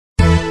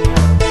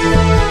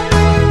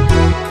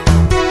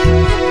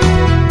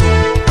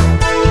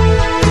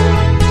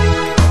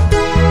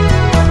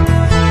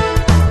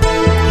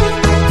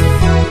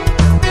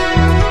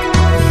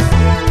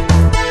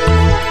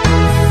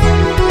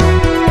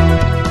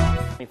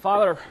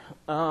Father,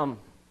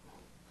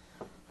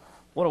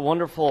 what a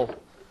wonderful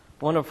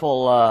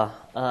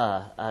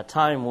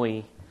time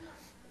we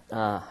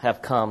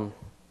have come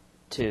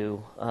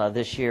to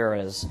this year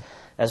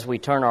as we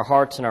turn our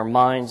hearts and our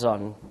minds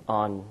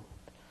on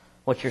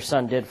what your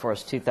Son did for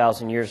us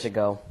 2,000 years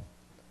ago.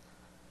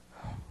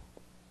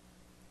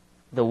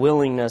 The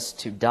willingness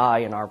to die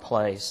in our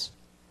place.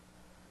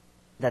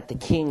 That the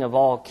King of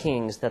all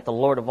kings, that the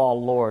Lord of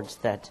all lords,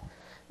 that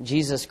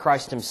Jesus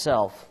Christ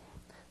Himself,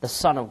 the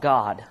Son of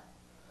God,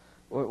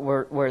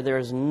 where there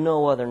is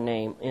no other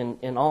name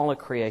in all of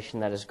creation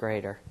that is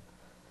greater,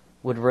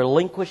 would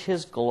relinquish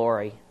His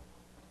glory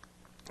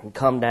and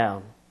come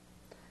down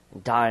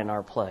and die in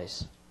our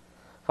place.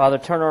 Father,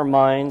 turn our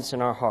minds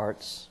and our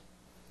hearts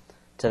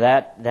to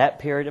that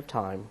period of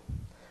time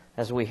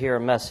as we hear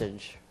a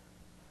message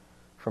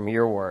from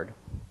your word.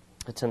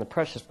 It's in the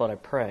precious blood I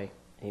pray.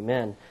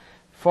 Amen.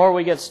 Before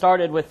we get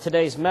started with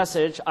today's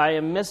message, I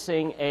am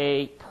missing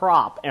a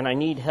prop and I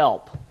need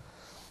help.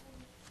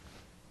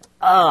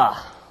 I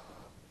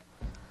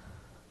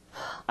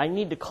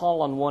need to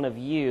call on one of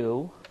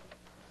you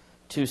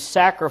to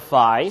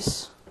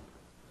sacrifice,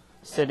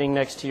 sitting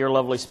next to your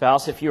lovely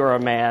spouse if you are a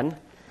man,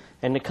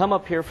 and to come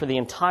up here for the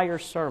entire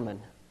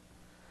sermon.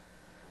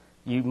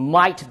 You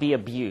might be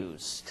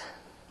abused.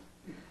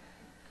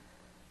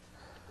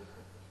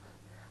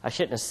 I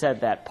shouldn't have said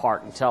that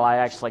part until I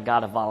actually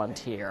got a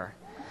volunteer.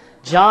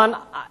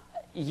 John,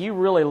 you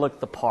really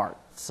look the part.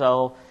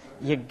 So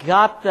you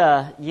got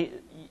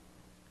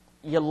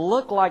you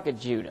look like a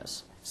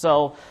Judas.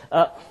 So,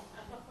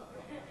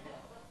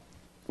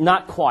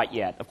 not quite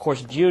yet. Of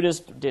course, Judas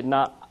did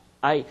not.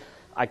 I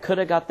could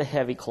have got the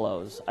heavy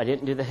clothes. I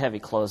didn't do the heavy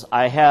clothes.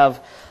 I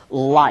have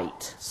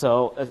light.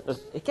 So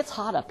it gets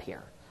hot up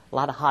here. A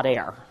lot of hot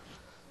air.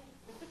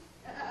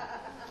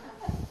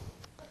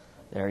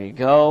 There you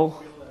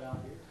go.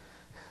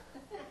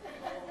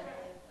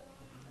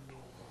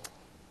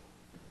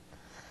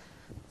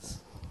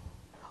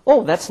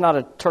 Oh, that's not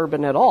a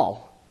turban at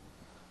all.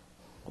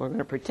 We're going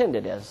to pretend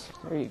it is.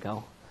 There you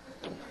go.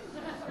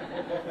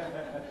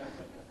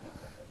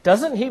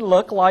 Doesn't he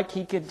look like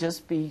he could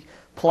just be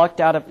plucked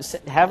out of...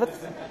 Have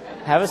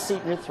a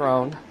seat in your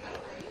throne.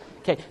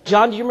 Okay,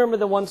 John, do you remember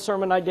the one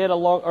sermon I did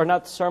or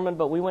not the sermon,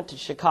 but we went to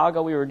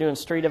Chicago. We were doing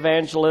street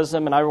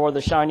evangelism, and I wore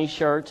the shiny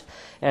shirt,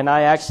 and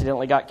I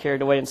accidentally got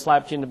carried away and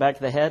slapped you in the back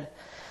of the head.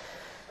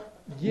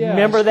 Yeah,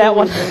 remember that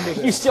one?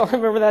 You still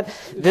remember that?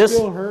 It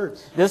still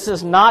hurts. This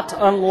is not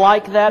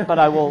unlike that, but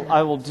I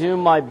will do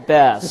my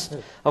best.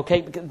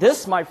 Okay,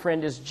 this, my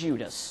friend, is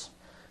Judas.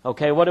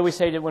 Okay, what do we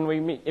say when we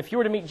meet? If you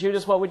were to meet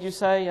Judas, what would you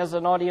say as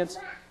an audience?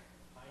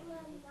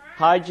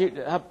 Hi,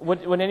 Judas.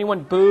 Would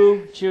anyone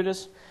boo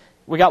Judas?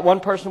 We got one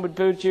person would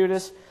boo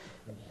Judas.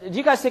 Do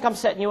you guys think I'm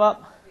setting you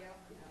up?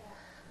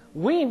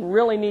 We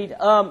really need...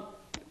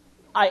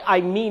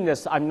 I mean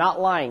this. I'm not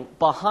lying.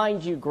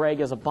 Behind you, Greg,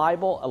 is a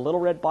Bible, a little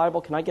red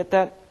Bible. Can I get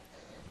that?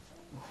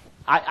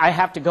 I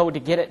have to go to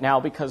get it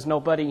now because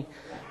nobody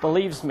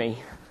believes me.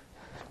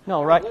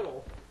 No, right?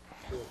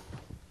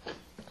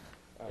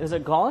 Is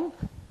it gone?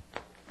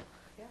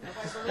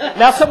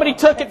 Now somebody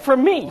took it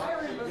from me.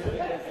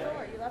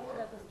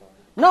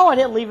 No, I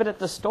didn't leave it at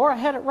the store. I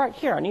had it right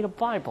here. I need a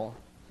Bible.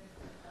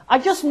 I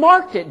just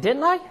marked it,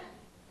 didn't I?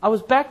 I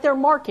was back there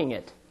marking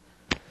it.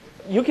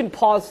 You can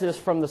pause this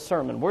from the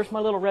sermon. Where's my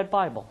little red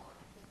Bible?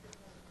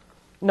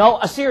 No,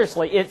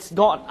 seriously, it's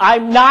gone.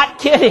 I'm not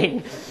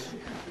kidding.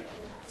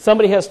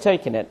 Somebody has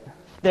taken it.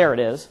 There it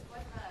is.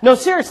 No,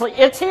 seriously,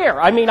 it's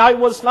here. I mean, I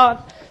was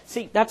not...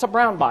 See, that's a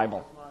brown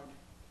Bible.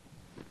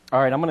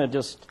 All right, I'm going to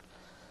just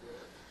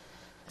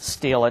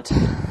steal it. I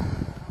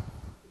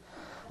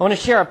want to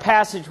share a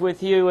passage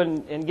with you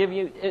and give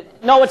you...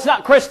 No, it's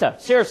not, Krista.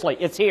 Seriously,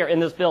 it's here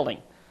in this building.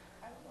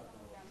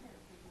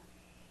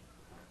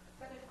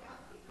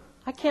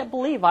 I can't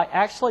believe I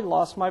actually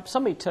lost my...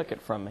 Somebody took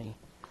it from me.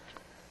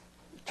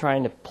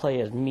 Trying to play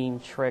a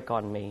mean trick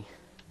on me.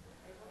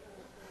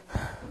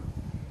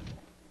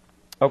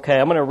 Okay,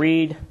 I'm going to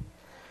read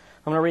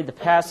the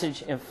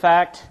passage. In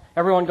fact,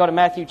 everyone go to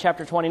Matthew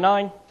chapter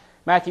 29.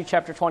 Matthew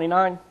chapter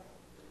 29.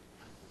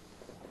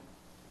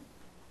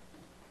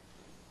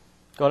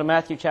 Go to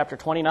Matthew chapter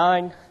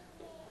 29.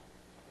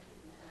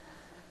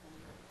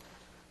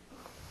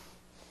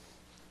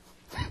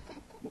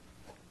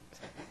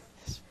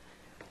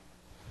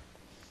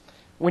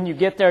 When you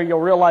get there, you'll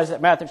realize that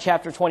Matthew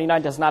chapter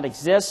 29 does not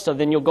exist, so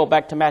then you'll go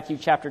back to Matthew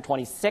chapter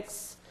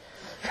 26.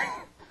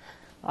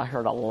 I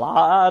heard a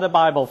lot of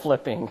Bible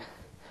flipping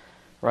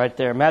right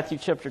there. Matthew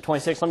chapter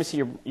 26. Let me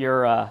see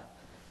your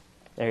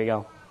there you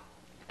go.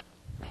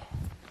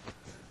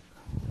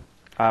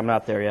 I'm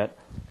not there yet.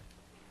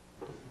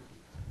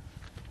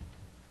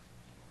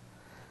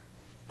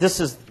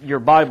 This is your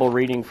Bible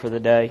reading for the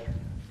day.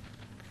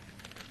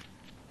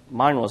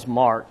 Mine was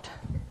marked.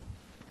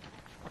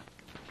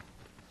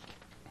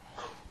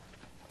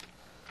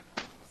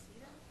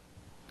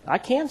 I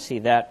can see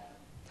that.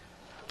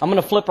 I'm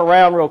going to flip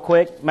around real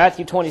quick.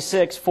 Matthew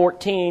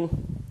 26:14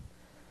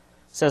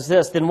 says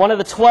this. Then one of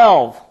the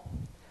 12,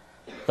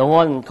 The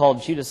one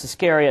called Judas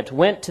Iscariot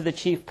went to the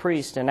chief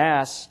priest and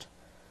asked,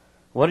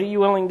 "What are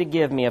you willing to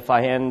give me if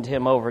I hand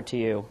him over to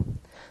you?"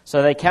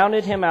 So they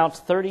counted him out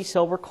 30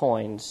 silver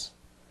coins.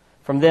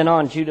 From then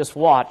on, Judas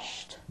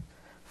watched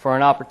for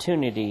an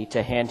opportunity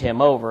to hand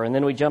him over. And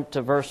then we jump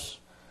to verse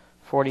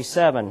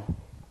 47.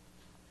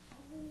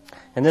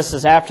 And this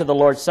is after the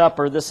Lord's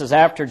Supper. This is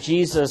after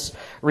Jesus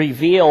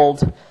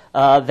revealed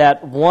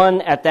that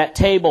one at that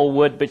table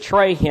would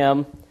betray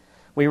him.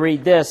 We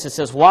read this. It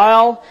says,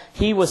 while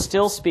he was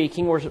still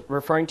speaking, we're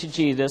referring to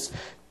Jesus,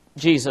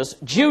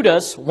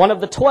 Judas, one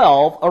of the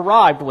 12,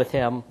 arrived with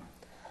him.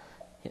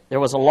 There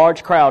was a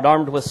large crowd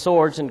armed with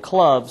swords and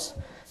clubs,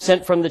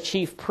 sent from the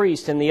chief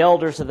priest and the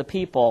elders of the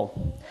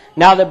people.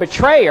 Now the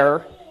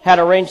betrayer had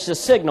arranged a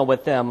signal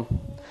with them.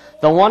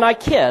 The one I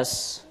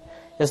kiss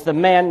is the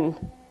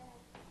man,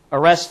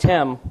 arrest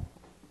him.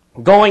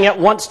 Going at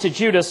once to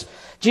Judas,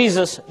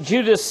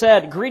 Judas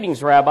said,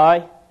 "Greetings,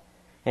 Rabbi,"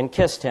 and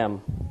kissed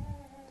him.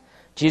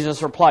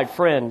 Jesus replied,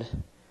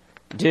 "Friend,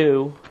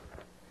 do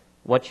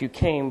what you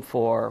came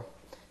for."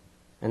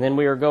 And then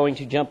we are going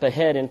to jump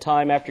ahead in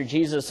time after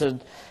Jesus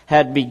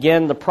had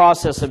begun the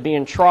process of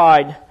being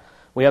tried.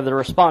 We have the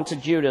response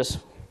of Judas.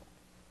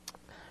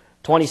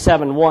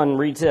 27:1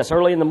 reads this.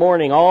 Early in the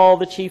morning, all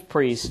the chief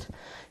priests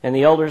and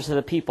the elders of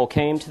the people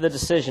came to the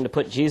decision to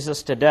put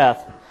Jesus to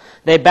death.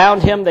 They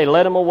bound him, they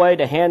led him away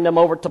to hand him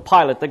over to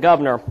Pilate, the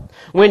governor.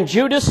 When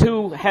Judas,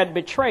 who had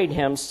betrayed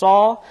him,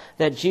 saw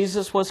that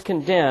Jesus was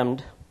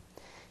condemned,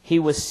 he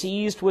was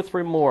seized with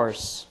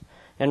remorse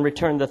and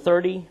returned the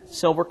 30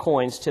 silver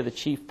coins to the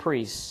chief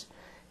priests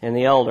and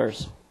the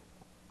elders.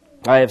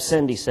 "I have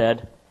sinned," he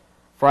said,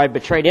 "for I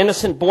betrayed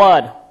innocent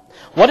blood."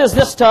 "What is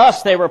this to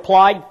us?" they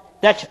replied.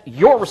 "That's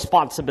your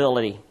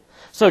responsibility."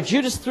 So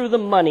Judas threw the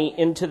money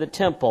into the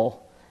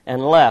temple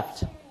and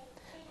left.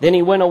 Then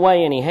he went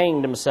away and he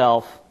hanged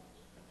himself.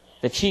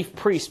 The chief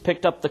priest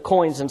picked up the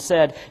coins and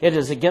said, "It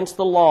is against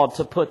the law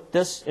to put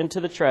this into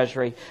the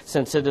treasury,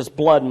 since it is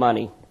blood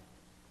money."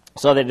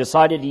 So they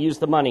decided to use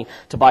the money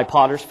to buy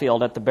potter's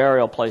field at the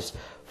burial place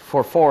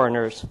for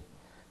foreigners.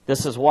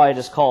 This is why it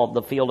is called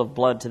the field of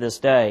blood to this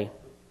day.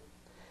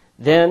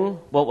 Then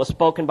what was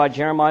spoken by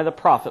Jeremiah the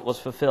prophet was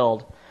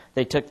fulfilled.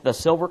 They took the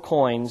silver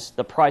coins,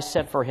 the price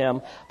set for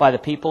him by the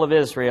people of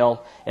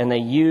Israel, and they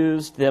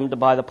used them to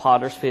buy the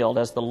potter's field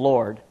as the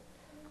Lord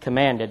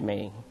commanded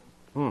me.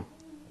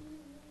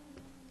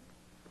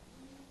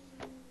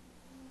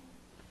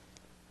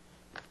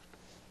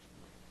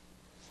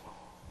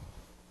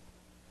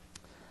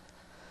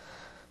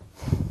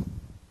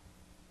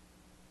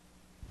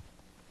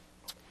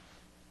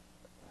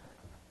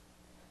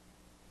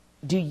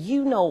 Do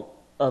you know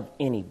of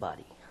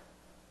anybody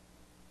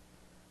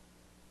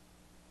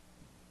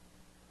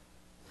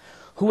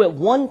who at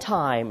one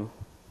time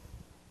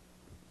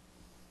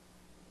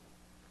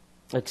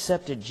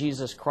accepted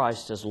Jesus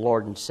Christ as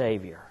Lord and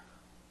Savior,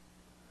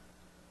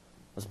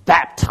 was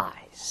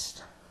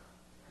baptized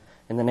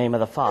in the name of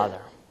the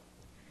Father,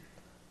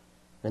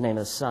 the name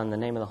of the Son, the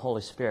name of the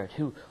Holy Spirit,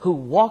 who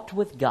walked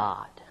with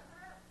God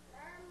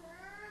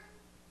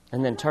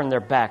and then turned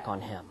their back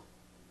on Him?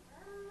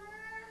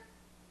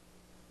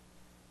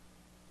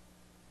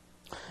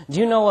 Do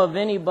you know of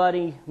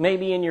anybody,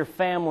 maybe in your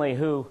family,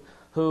 who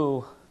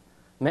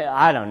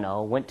I don't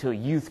know, went to a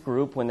youth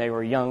group when they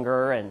were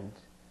younger and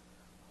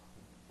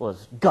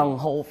was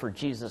gung-ho for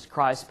Jesus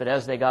Christ, but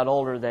as they got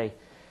older, they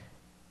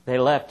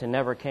left and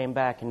never came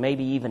back, and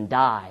maybe even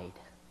died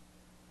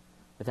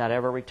without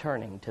ever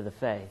returning to the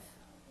faith?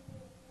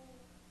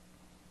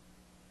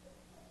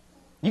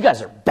 You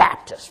guys are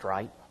Baptist,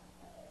 right?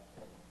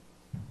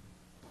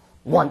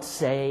 Once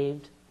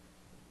saved,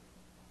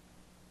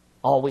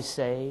 always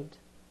saved.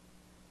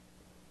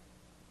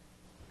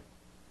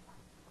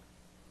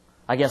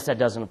 I guess that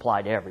doesn't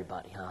apply to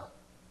everybody, huh?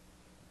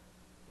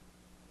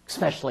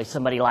 Especially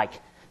somebody like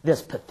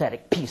this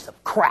pathetic piece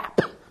of crap,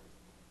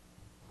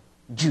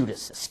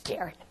 Judas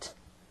Iscariot.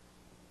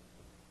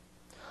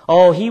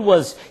 Oh, he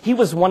was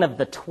one of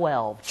the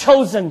 12,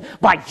 chosen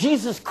by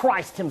Jesus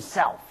Christ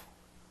himself.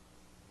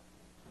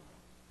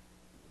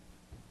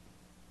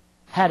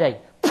 Had a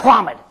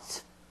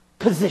prominent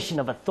position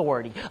of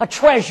authority, a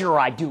treasurer,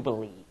 I do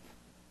believe.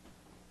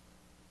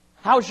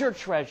 How's your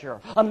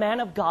treasurer? A man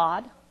of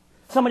God?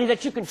 Somebody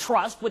that you can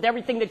trust with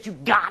everything that you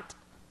got?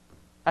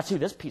 That's who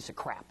this piece of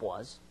crap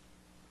was.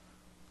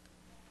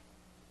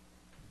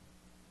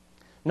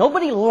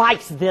 Nobody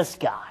likes this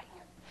guy.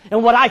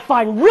 And what I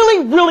find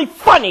really, really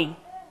funny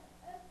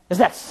is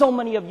that so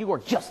many of you are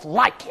just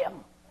like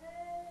him.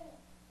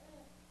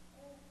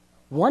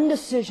 One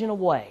decision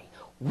away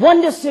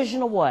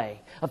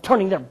of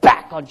turning their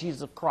back on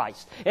Jesus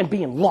Christ and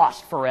being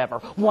lost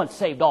forever. Once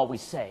saved,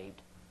 always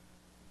saved.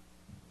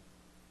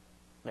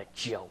 What a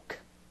joke.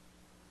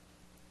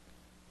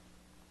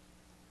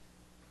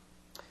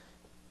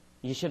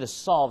 You should have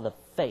saw the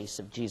face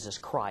of Jesus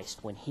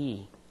Christ when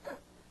he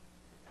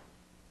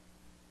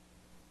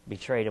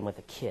betrayed him with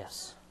a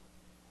kiss.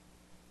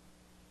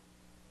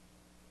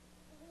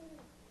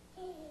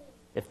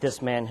 if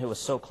this man who was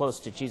so close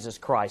to Jesus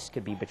Christ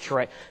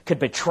could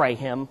betray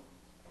him.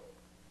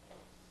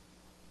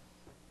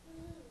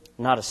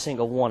 Not a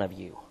single one of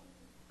you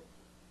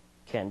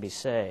can be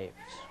saved.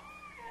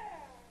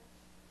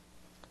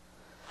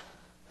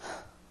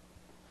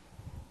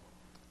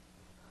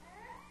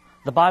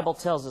 The Bible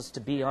tells us to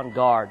be on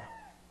guard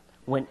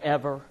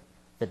whenever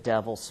the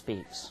devil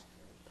speaks.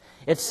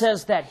 It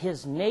says that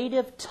his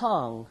native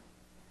tongue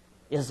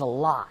is a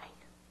lie.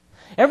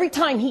 Every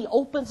time he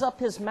opens up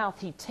his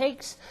mouth, he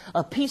takes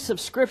a piece of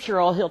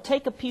Scripture, or he'll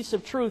take a piece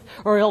of truth,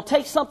 or he'll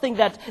take something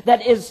that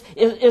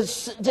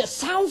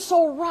sounds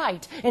so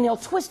right, and he'll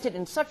twist it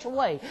in such a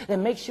way that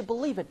makes you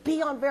believe it.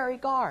 Be on very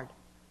guard.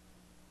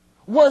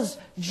 Was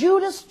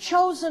Judas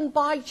chosen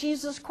by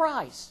Jesus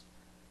Christ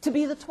to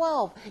be the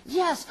 12?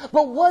 Yes,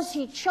 but was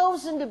he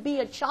chosen to be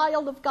a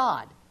child of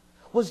God?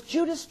 Was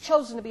Judas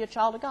chosen to be a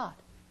child of God?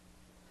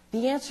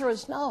 The answer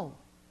is no.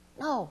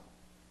 No.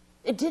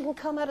 It didn't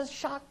come as a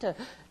shock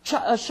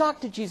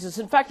to Jesus.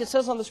 In fact, it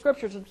says on the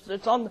Scriptures,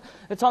 it's on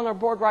our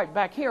board right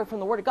back here from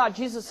the Word of God.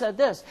 Jesus said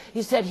this.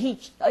 He said,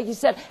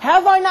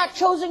 "Have I not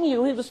chosen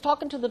you?" He was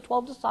talking to the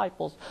 12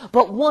 disciples.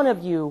 "But one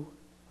of you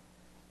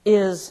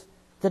is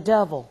the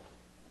devil."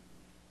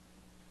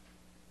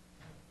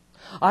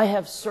 I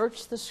have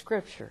searched the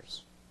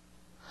Scriptures.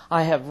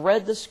 I have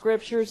read the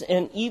Scriptures,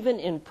 and even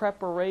in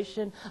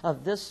preparation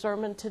of this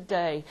sermon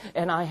today,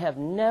 and I have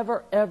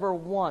never, ever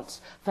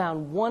once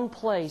found one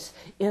place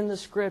in the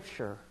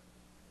Scripture,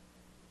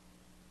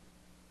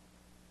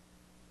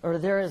 or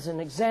there is an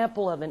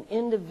example of an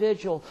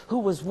individual who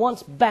was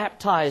once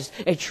baptized,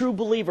 a true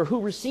believer, who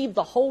received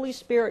the Holy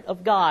Spirit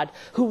of God,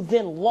 who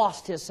then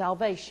lost his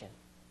salvation.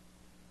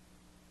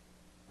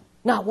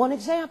 Not one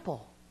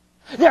example.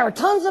 There are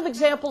tons of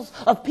examples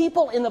of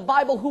people in the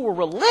Bible who were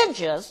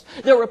religious.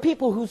 There were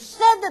people who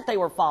said that they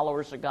were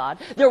followers of God.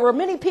 There were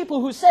many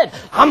people who said,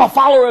 "I'm a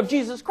follower of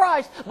Jesus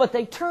Christ," but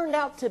they turned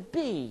out to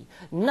be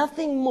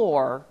nothing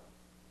more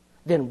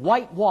than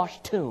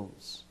whitewashed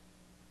tombs.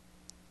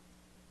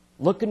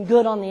 Looking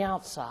good on the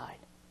outside,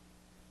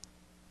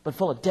 but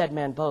full of dead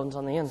man bones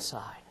on the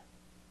inside.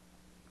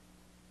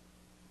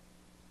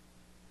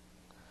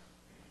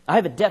 I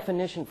have a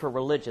definition for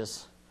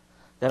religious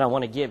that I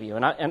want to give you.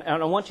 And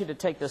I want you to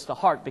take this to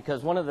heart,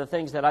 because one of the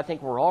things that I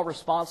think we're all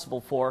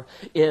responsible for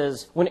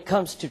is, when it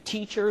comes to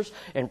teachers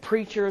and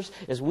preachers,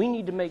 is we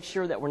need to make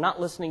sure that we're not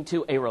listening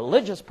to a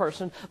religious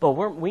person, but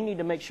we need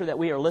to make sure that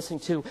we are listening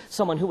to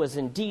someone who is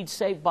indeed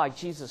saved by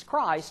Jesus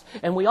Christ.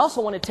 And we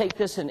also want to take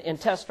this and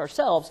test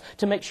ourselves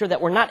to make sure that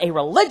we're not a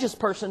religious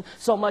person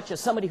so much as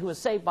somebody who is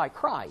saved by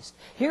Christ.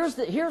 Here's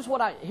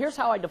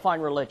how I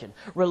define religion.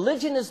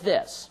 Religion is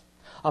this: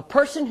 a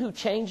person who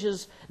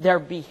changes their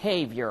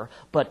behavior,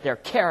 but their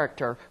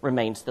character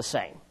remains the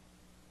same.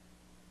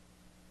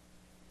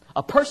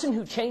 A person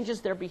who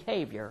changes their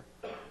behavior,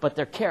 but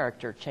their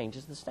character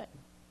changes the same.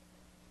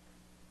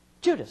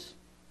 Judas,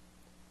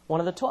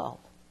 one of the 12,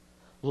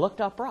 looked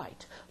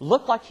upright,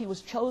 looked like he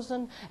was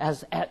chosen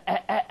as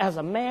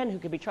a man who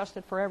could be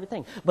trusted for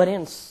everything. But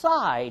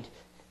inside,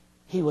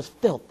 he was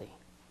filthy.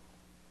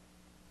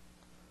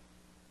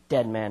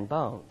 Dead man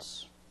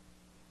bones.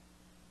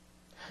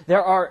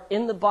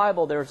 In the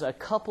Bible, there's a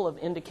couple of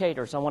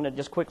indicators. I want to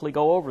just quickly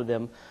go over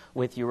them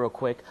with you real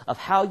quick, of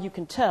how you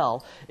can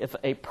tell if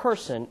a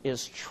person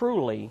is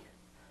truly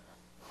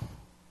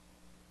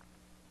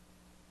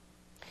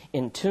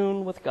in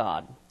tune with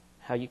God.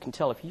 How you can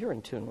tell if you're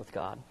in tune with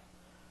God.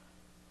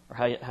 Or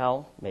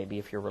how maybe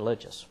if you're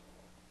religious.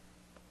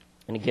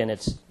 And again,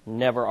 it's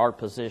never our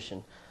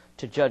position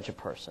to judge a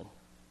person.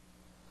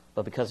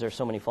 But because there's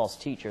so many false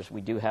teachers,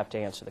 we do have to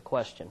answer the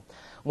question.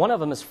 One of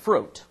them is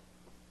fruit.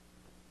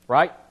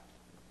 Right?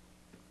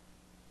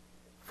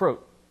 Fruit.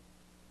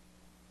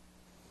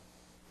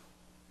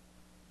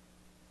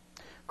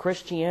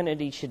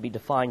 Christianity should be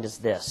defined as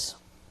this: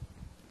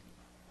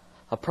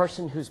 a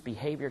person whose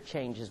behavior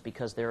changes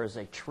because there is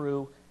a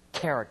true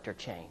character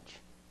change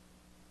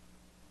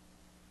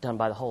done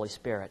by the Holy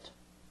Spirit.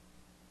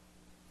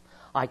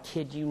 I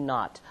kid you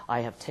not,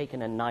 I have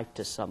taken a knife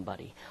to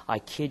somebody. I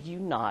kid you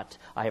not,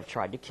 I have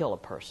tried to kill a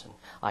person.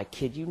 I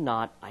kid you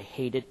not, I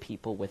hated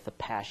people with a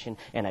passion,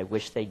 and I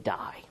wish they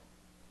die.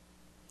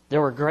 There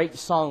were great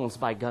songs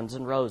by Guns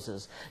N'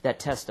 Roses that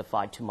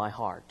testified to my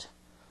heart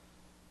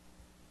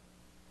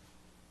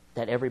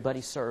that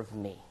everybody served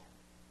me.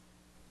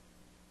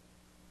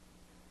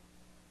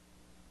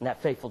 And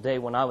that fateful day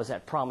when I was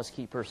at Promise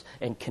Keepers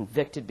and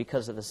convicted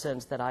because of the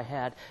sins that I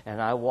had,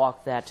 and I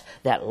walked that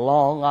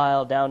long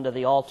aisle down to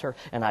the altar,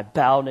 and I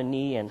bowed a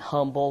knee in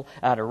humble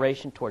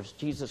adoration towards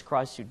Jesus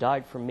Christ who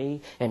died for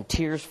me, and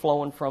tears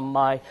flowing from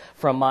my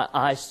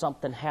eyes,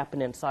 something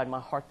happened inside my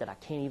heart that I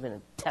can't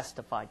even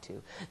testify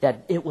to.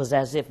 That it was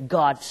as if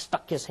God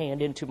stuck His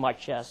hand into my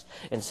chest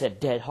and said,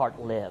 "Dead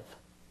heart, live."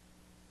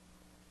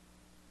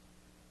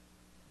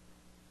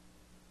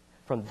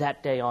 From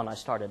that day on, I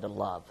started to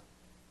love.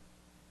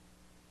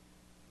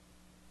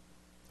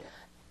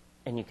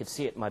 And you could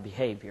see it in my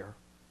behavior.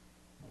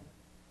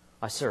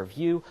 I serve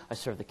you. I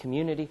serve the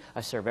community.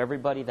 I serve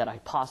everybody that I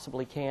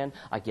possibly can.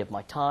 I give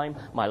my time,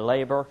 my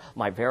labor,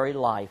 my very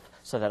life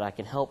so that I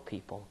can help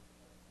people.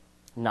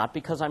 Not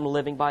because I'm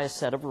living by a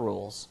set of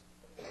rules,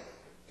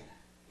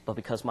 but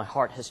because my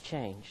heart has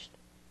changed.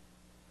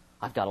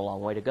 I've got a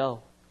long way to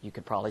go. You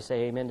could probably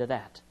say amen to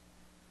that.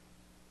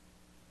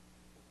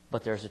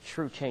 But there's a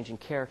true change in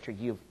character.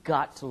 You've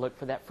got to look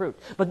for that fruit.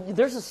 But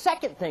there's a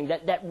second thing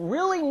that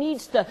really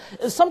needs to,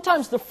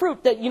 sometimes the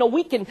fruit that,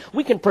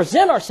 we can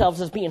present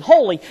ourselves as being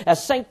holy,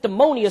 as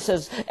sanctimonious,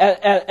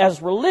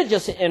 as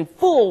religious and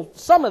full.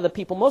 Some of the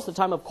people, most of the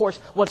time, of course,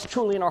 what's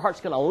truly in our heart's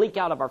going to leak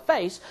out of our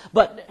face.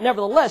 But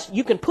nevertheless,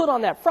 you can put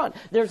on that front.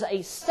 There's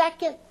a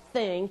second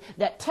thing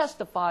that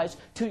testifies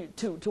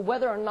to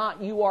whether or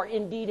not you are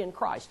indeed in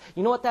Christ.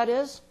 You know what that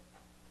is?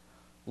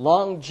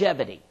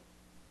 Longevity.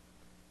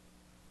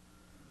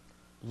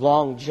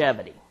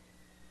 Longevity.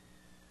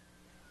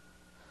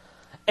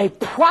 A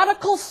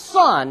prodigal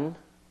son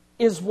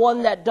is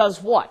one that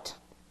does what?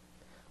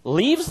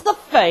 Leaves the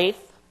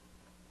faith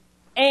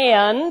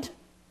and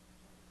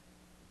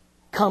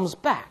comes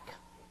back.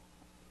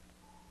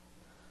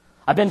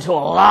 I've been to a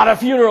lot of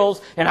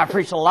funerals, and I've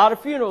preached a lot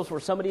of funerals where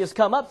somebody has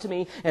come up to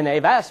me and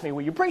they've asked me,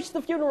 will you preach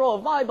the funeral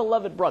of my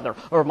beloved brother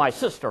or my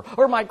sister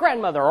or my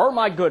grandmother or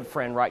my good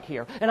friend right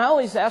here? And I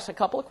always ask a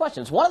couple of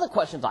questions. One of the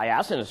questions I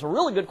ask, and it's a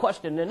really good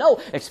question to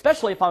know,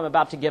 especially if I'm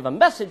about to give a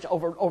message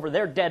over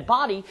their dead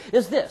body,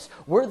 is this: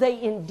 were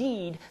they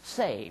indeed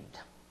saved?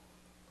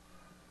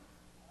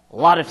 A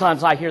lot of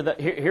times I hear that,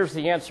 here's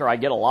the answer I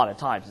get a lot of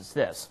times, it's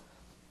this: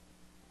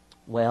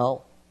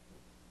 well,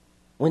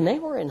 when they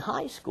were in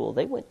high school,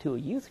 they went to a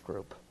youth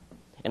group.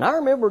 And I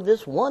remember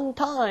this one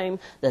time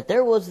that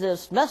there was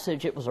this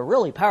message. It was a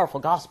really powerful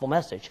gospel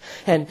message.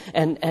 And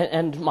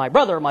my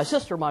brother, my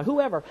sister, my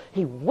whoever,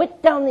 he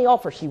went down the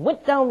altar. She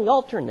went down the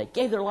altar and they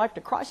gave their life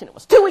to Christ. And it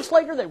was 2 weeks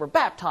later they were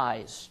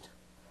baptized.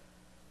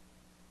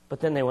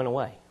 But then they went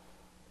away.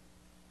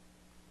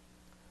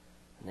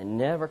 And they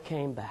never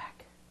came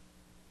back.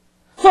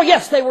 So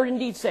yes, they were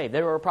indeed saved.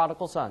 They were a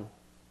prodigal son.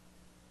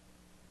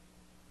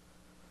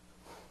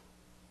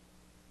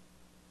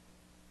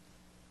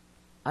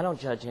 I don't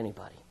judge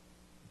anybody.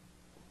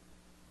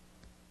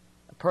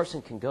 A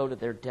person can go to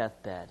their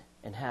deathbed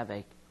and have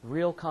a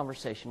real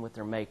conversation with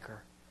their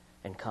Maker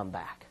and come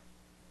back.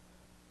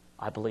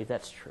 I believe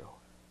that's true.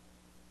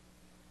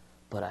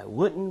 But I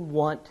wouldn't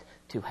want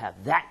to have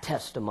that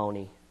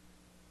testimony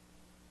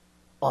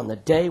on the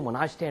day when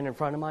I stand in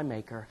front of my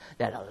Maker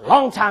that a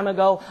long time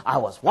ago I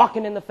was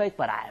walking in the faith,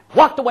 but I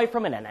walked away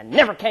from it and I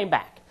never came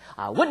back.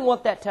 I wouldn't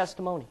want that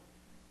testimony.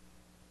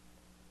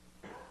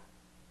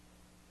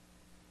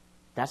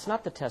 That's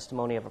not the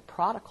testimony of a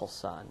prodigal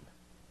son.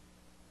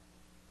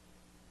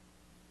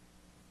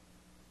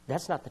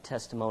 That's not the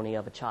testimony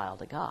of a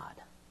child of God.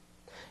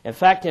 In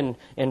fact, in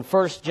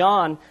 1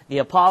 John, the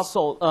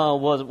apostle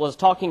was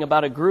talking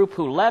about a group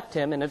who left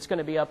him, and it's going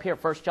to be up here,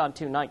 1 John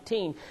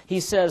 2:19. He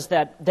says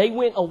that they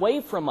went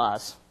away from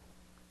us,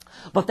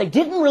 but they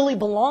didn't really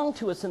belong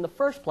to us in the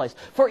first place.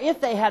 For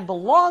if they had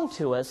belonged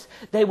to us,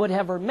 they would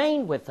have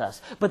remained with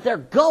us. But their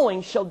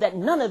going showed that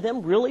none of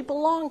them really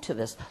belonged to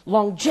this.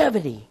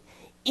 Longevity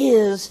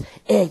is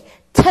a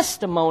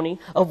testimony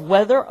of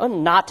whether or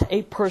not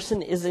a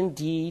person is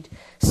indeed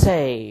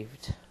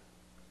saved.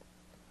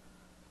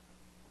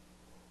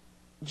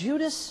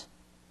 Judas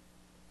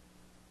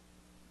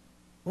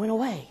went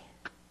away.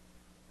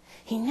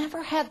 He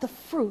never had the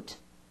fruit,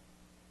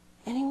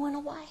 and he went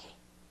away.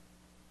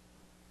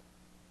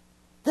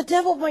 The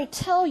devil might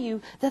tell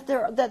you that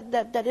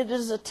it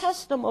is a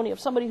testimony of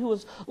somebody who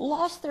has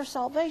lost their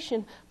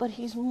salvation, but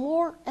he's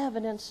more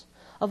evidence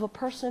of a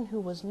person who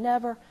was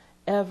never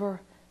ever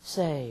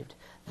saved.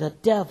 The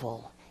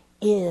devil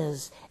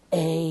is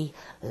a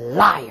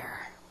liar.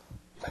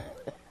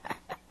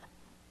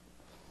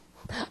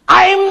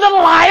 I'm the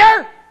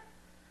liar.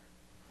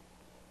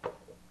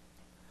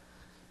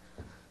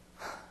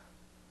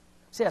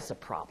 See, that's the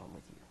problem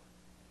with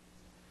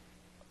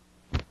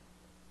you.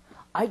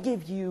 I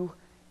give you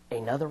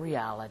another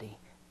reality,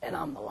 and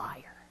I'm the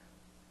liar.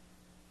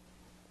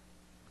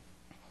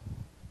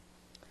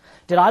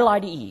 Did I lie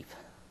to Eve?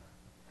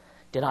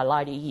 Did I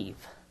lie to Eve?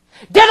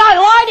 Did I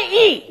lie to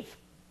Eve?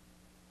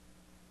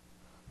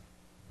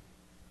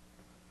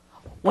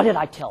 What did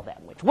I tell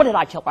that witch? What did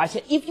I tell her? I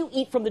said, if you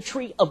eat from the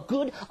tree of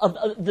good,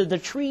 the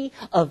tree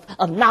of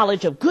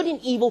knowledge of good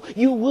and evil,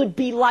 you would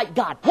be like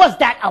God. Was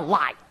that a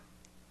lie?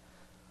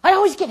 I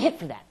always get hit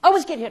for that. I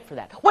always get hit for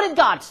that. What did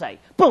God say?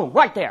 Boom,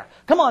 right there.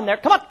 Come on there.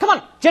 Come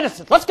on.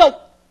 Genesis, let's go.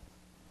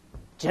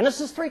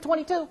 Genesis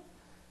 3:22.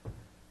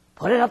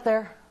 Put it up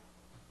there.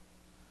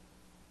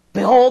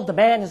 Behold, the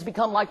man has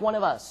become like one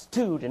of us,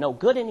 to know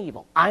good and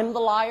evil. I'm the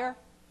liar.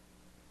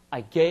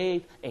 I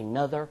gave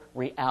another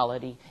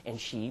reality, and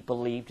she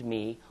believed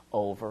me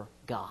over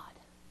God.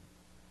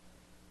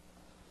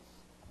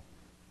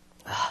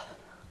 I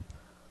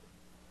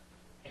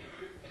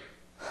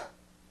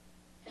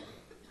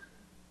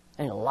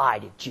didn't lie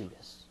to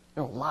Judas. I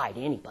don't lie to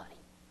anybody.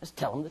 Just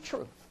tell them the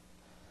truth.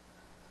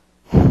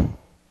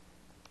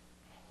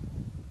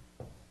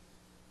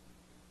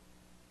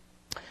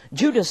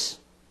 Judas,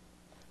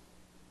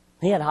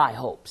 he had high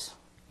hopes,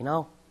 you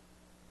know.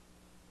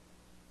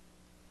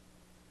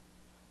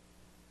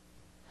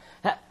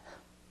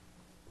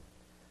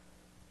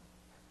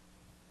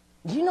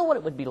 Do you know what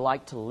it would be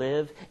like to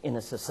live in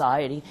a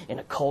society, in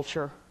a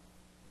culture,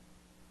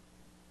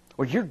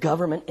 where your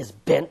government is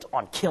bent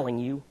on killing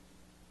you?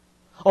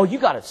 Oh, you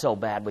got it so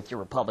bad with your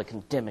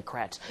Republican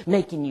Democrats,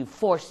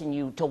 forcing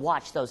you to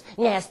watch those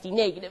nasty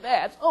negative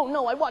ads. Oh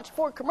no, I watched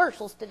 4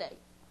 commercials today.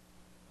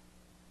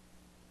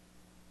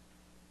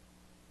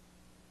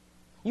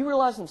 You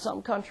realize in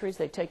some countries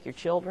they take your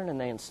children and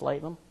they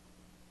enslave them?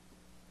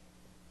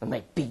 And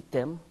they beat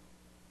them?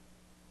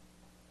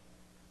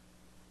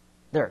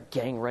 There are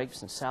gang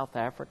rapes in South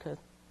Africa.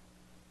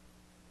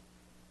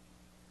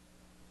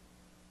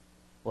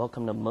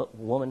 Welcome to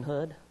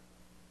womanhood.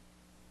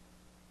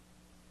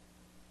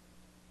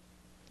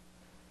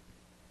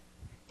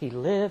 He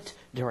lived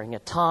during a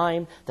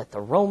time that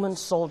the Roman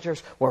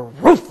soldiers were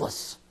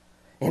ruthless.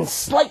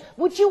 Enslaved.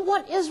 Would you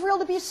want Israel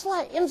to be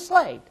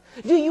enslaved?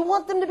 Do you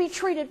want them to be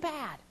treated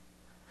bad?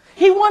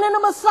 He wanted a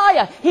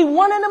Messiah. He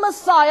wanted a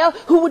Messiah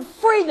who would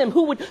free them,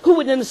 who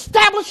would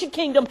establish a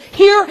kingdom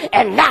here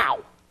and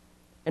now.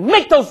 And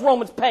make those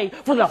Romans pay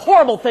for the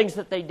horrible things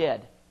that they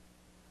did.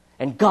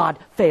 And God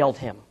failed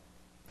him.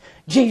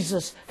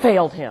 Jesus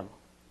failed him.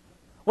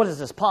 What is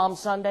this, Palm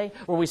Sunday,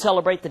 where we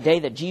celebrate the day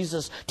that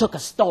Jesus took a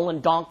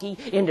stolen donkey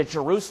into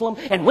Jerusalem,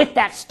 and with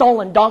that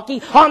stolen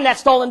donkey, on that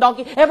stolen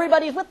donkey,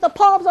 everybody's with the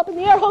palms up in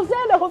the air,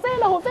 Hosanna,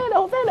 Hosanna, Hosanna,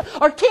 Hosanna,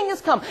 our king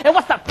has come. And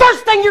what's the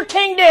first thing your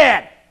king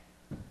did?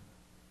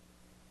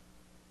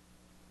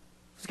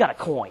 He's got a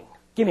coin.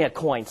 Give me a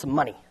coin, some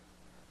money.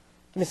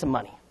 Give me some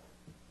money.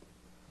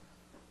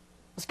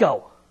 Let's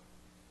go.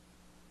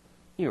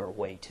 You are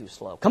way too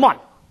slow. Come on.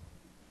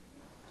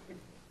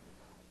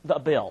 The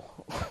bill.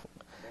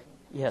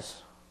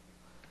 Yes.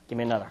 Give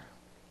me another.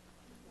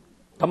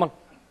 Come on.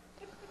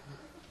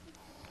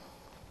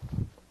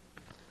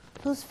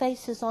 Whose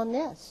face is on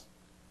this?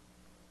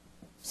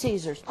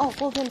 Caesar's. Oh,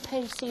 well then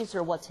pay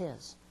Caesar what's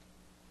his.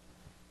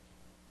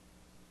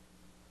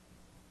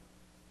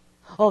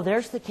 Oh,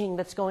 there's the king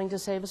that's going to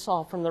save us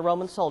all from the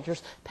Roman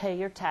soldiers. Pay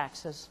your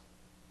taxes.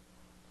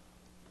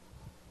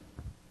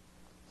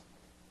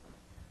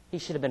 He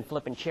should have been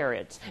flipping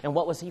chariots. And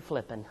what was he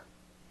flipping?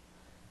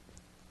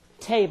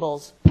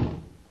 Tables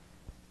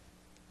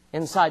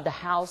inside the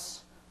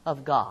house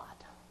of God.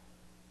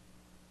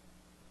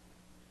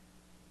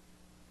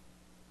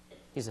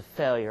 He's a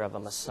failure of a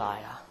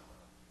Messiah.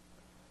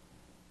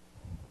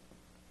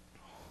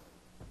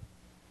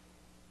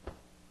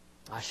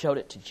 I showed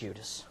it to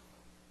Judas.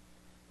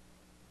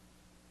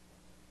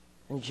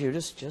 And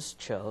Judas just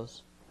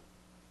chose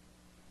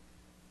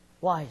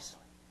wisely.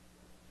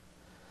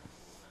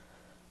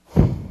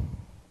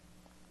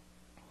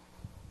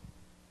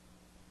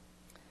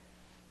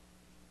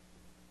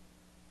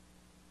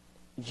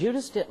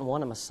 Judas didn't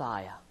want a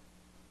Messiah.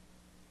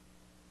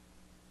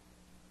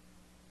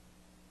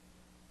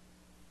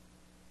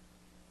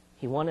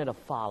 He wanted a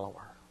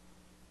follower.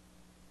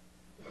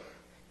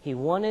 He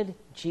wanted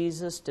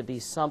Jesus to be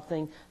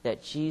something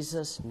that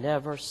Jesus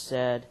never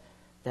said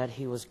that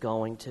he was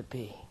going to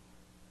be.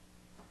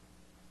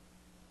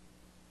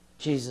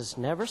 Jesus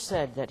never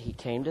said that he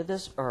came to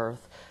this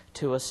earth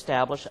to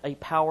establish a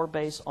power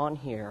base on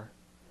here,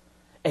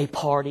 a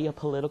party, a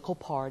political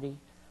party,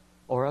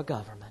 or a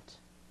government.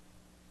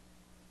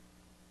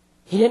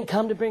 He didn't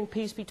come to bring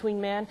peace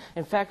between man.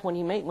 In fact, when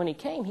he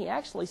came, he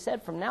actually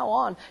said, from now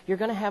on, you're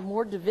going to have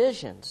more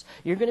divisions.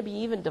 You're going to be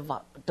even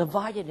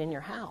divided in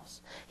your house.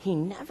 He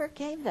never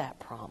gave that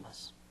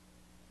promise.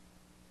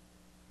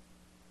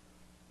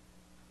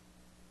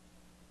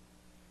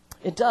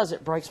 It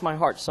breaks my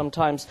heart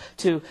sometimes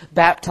to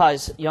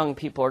baptize young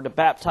people or to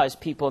baptize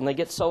people, and they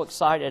get so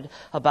excited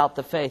about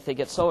the faith. They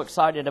get so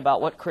excited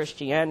about what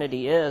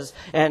Christianity is,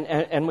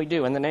 and we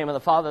do. In the name of the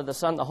Father, the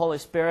Son, the Holy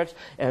Spirit,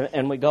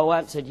 and we go out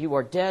and said, you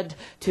are dead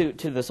to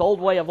this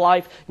old way of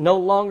life. No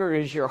longer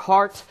is your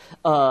heart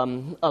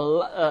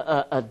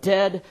a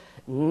dead,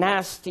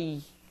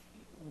 nasty,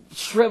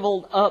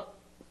 shriveled up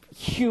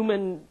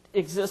human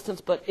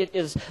existence, but it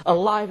is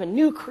alive, a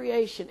new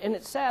creation. And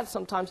it's sad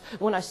sometimes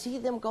when I see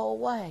them go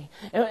away,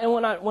 and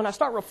when I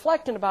start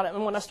reflecting about it,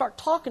 and when I start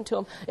talking to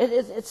them,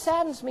 it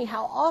saddens me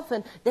how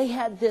often they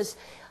had this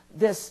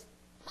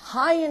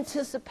high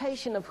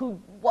anticipation of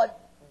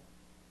what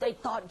they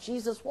thought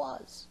Jesus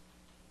was.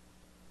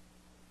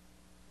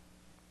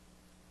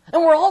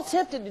 And we're all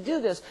tempted to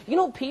do this. You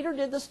know, Peter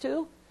did this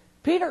too.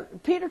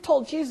 Peter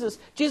told Jesus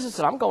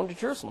said, I'm going to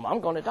Jerusalem.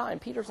 I'm going to die.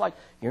 And Peter's like,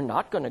 you're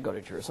not going to go to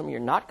Jerusalem.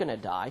 You're not going to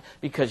die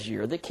because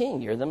you're the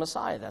king. You're the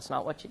Messiah. That's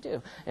not what you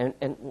do.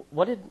 And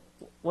what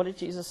did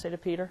Jesus say to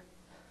Peter?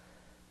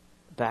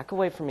 Back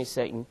away from me,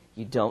 Satan.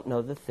 You don't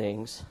know the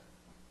things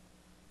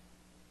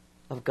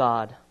of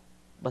God,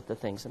 but the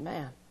things of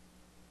man.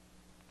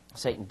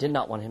 Satan did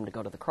not want him to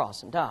go to the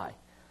cross and die.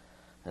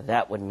 Now,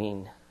 that would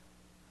mean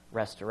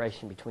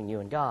restoration between you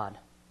and God.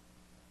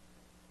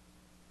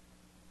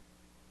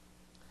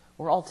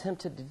 We're all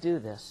tempted to do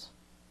this.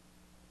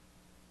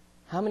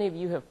 How many of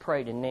you have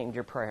prayed and named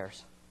your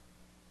prayers?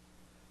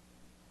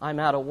 I'm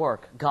out of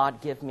work. God,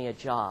 give me a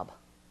job.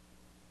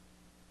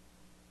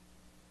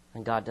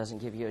 And God doesn't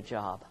give you a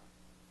job.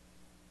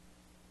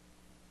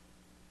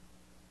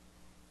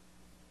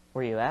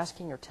 Were you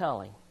asking or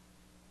telling?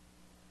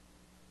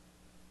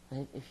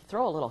 If you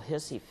throw a little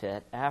hissy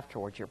fit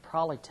afterwards, you're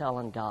probably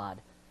telling God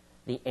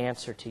the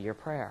answer to your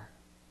prayer.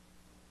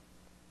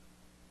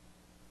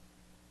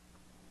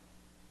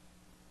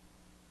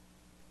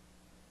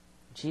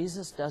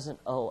 Jesus doesn't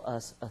owe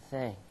us a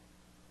thing.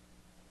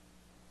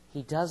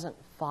 He doesn't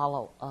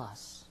follow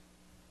us.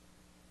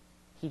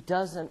 He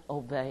doesn't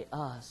obey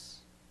us.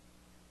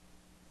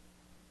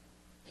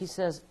 He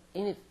says,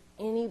 and if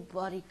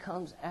anybody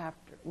comes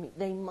after me,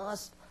 they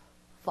must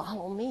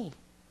follow me.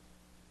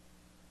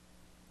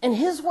 And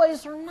His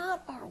ways are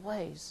not our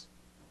ways.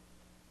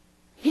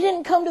 He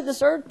didn't come to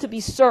this earth to be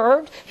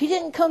served. He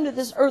didn't come to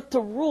this earth to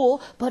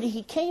rule, but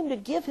He came to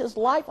give His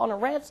life on a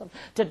ransom,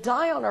 to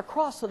die on a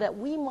cross so that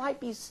we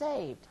might be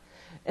saved.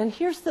 And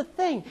here's the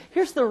thing.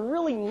 Here's the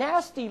really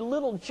nasty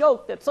little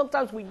joke that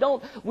sometimes we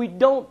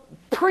don't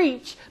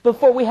preach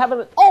before we have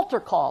an altar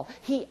call.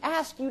 He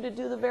asked you to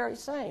do the very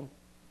same.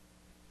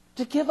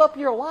 To give up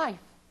your life.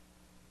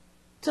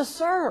 To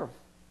serve.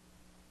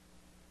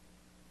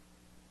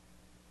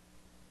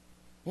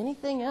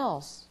 Anything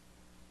else,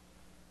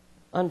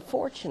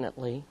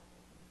 unfortunately,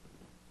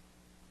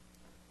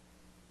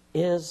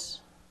 is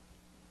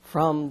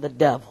from the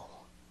devil.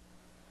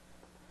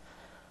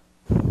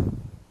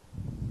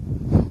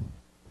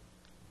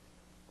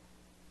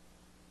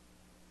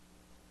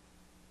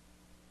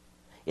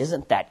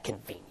 Isn't that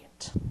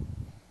convenient?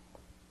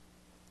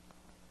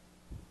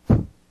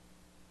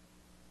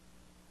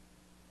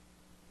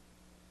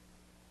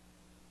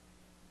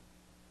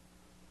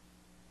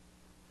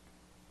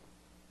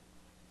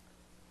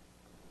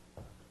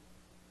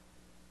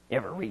 You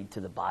ever read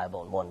through the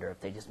Bible and wonder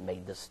if they just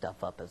made this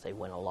stuff up as they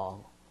went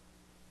along?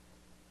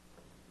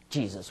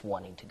 Jesus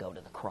wanting to go to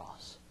the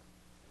cross.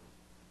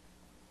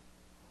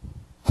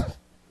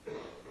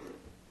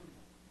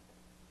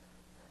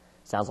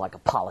 Sounds like a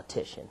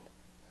politician.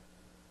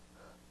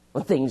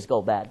 When things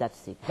go bad,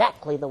 that's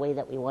exactly the way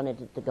that we wanted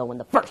it to go in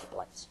the first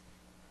place.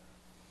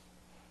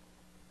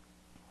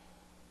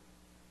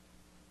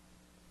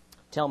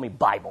 Tell me,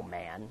 Bible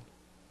man,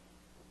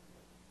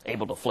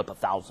 able to flip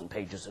 1,000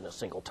 pages in a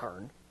single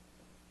turn.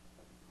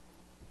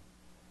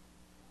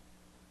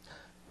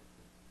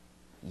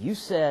 You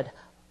said,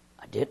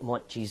 I didn't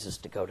want Jesus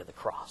to go to the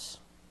cross.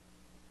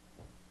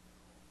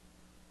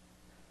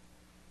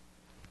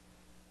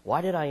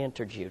 Why did I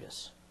enter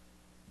Judas?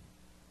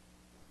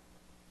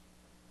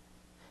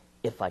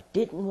 If I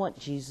didn't want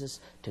Jesus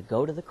to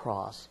go to the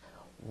cross,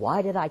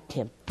 why did I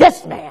tempt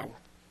this man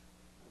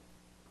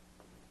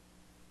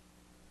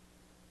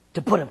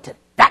to put him to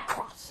that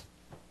cross?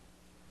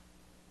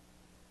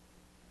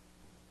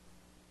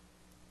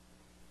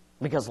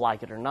 Because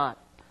like it or not,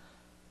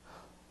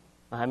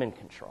 I'm in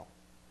control.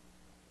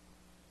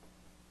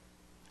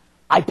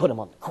 I put him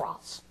on the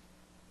cross.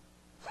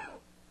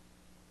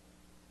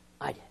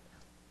 I did.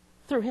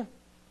 Through him.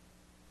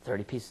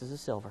 30 pieces of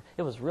silver.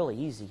 It was really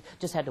easy.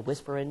 Just had to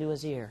whisper into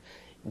his ear,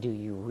 do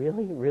you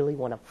really, really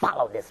want to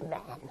follow this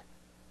man?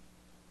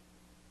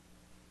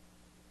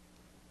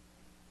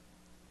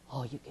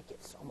 Oh, you could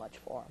get so much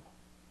for him.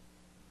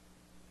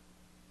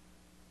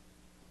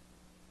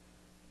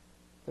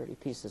 30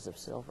 pieces of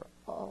silver.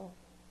 Oh,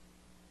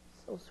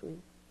 so sweet.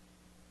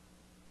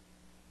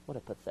 What a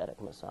pathetic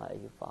Messiah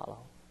you follow.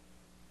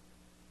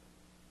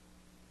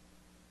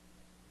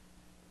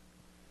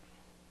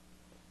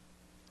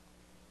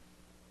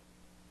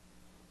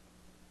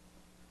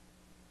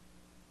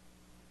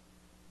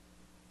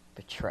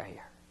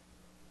 Betrayer.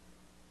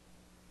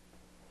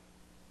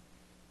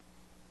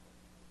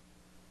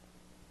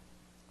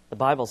 The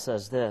Bible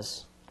says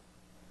this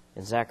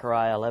in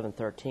Zechariah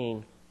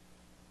 11:13.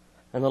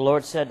 And the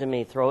Lord said to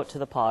me, throw it to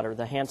the potter,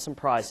 the handsome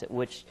price at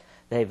which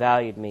they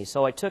valued me.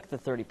 So I took the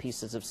 30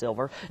 pieces of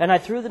silver, and I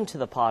threw them to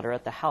the potter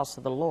at the house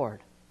of the Lord.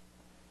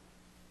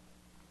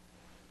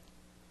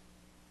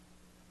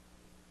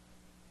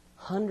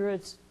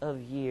 Hundreds of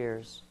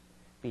years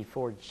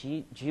before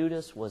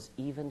Judas was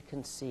even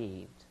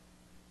conceived,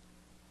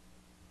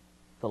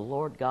 the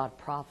Lord God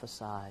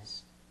prophesied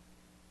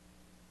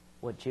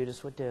what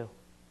Judas would do.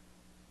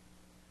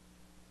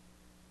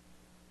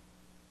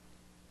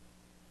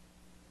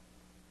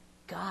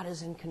 God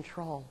is in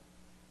control.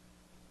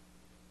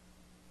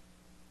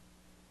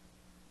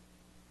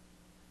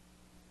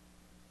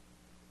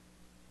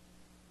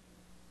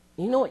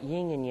 You know what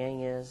yin and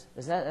yang is?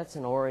 That's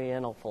an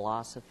Oriental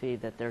philosophy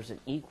that there's an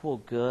equal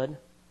good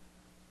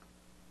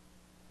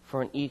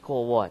for an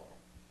equal what?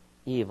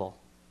 Evil.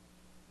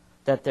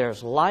 That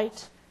there's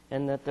light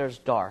and that there's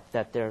dark,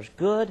 that there's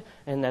good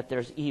and that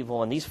there's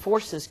evil. And these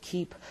forces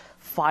keep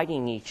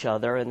fighting each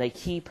other, and they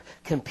keep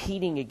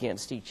competing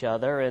against each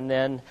other, and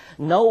then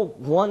no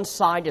one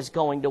side is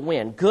going to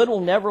win. Good will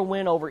never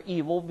win over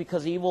evil,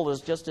 because evil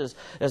is just as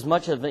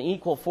much of an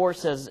equal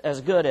force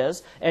as good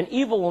is, and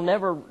evil will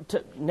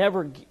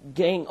never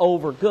gain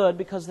over good,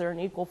 because they're an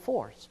equal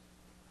force.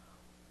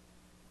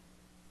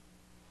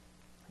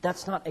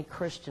 That's not a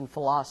Christian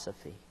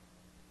philosophy.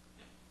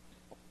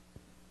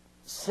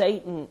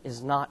 Satan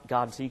is not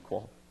God's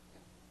equal.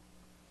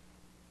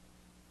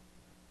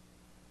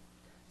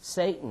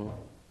 Satan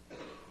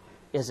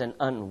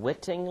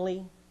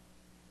unwittingly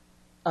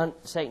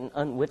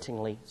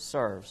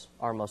serves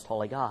our most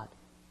holy God.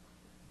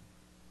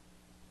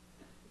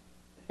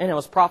 And it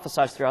was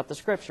prophesied throughout the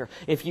Scripture.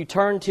 If you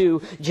turn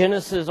to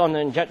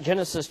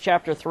Genesis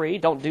chapter 3,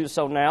 don't do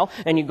so now,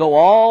 and you go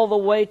all the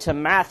way to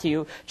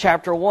Matthew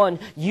chapter 1,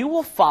 you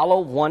will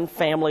follow one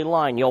family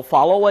line. You'll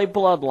follow a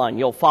bloodline.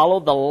 You'll follow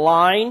the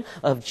line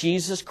of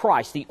Jesus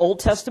Christ. The Old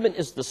Testament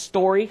is the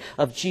story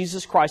of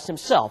Jesus Christ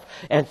himself.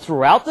 And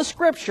throughout the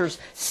Scriptures,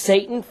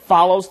 Satan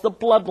follows the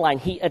bloodline.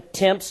 He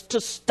attempts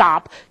to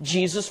stop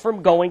Jesus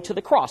from going to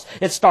the cross.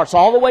 It starts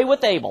all the way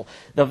with Abel.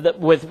 You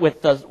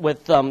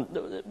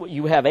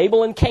have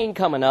Abel and Cain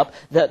coming up.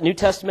 The New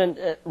Testament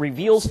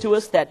reveals to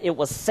us that it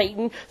was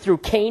Satan through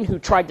Cain who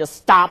tried to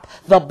stop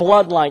the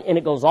bloodline. And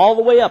it goes all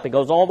the way up. It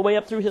goes all the way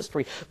up through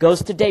history.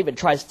 Goes to David,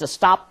 tries to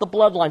stop the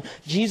bloodline.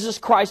 Jesus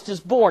Christ is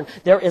born.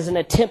 There is an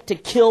attempt to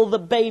kill the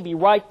baby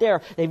right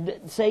there.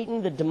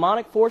 Satan, the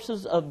demonic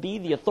forces of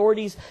the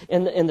authorities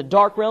in the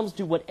dark realms,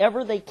 do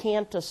whatever they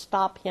can to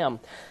stop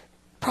him.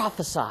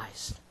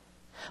 Prophesies.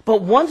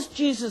 But once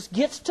Jesus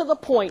gets to the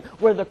point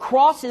where the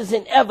cross is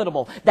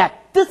inevitable,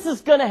 that this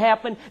is going to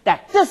happen,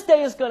 that this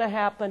day is going to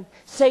happen,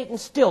 Satan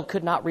still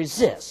could not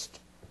resist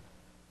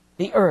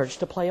the urge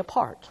to play a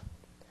part.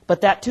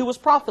 But that too was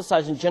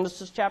prophesied in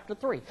Genesis chapter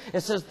 3.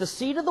 It says, the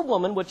seed of the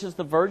woman, which is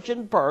the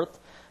virgin birth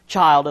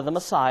child of the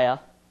Messiah,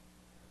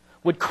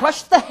 would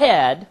crush the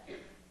head,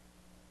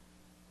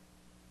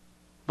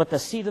 but the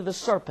seed of the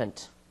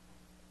serpent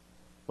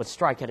would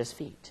strike at his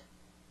feet.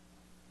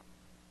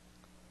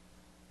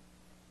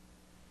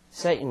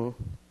 Satan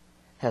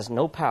has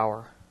no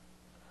power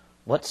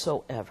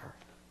whatsoever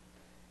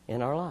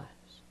in our lives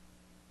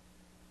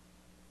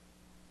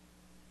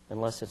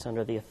unless it's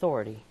under the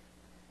authority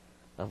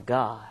of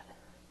God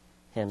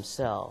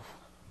himself.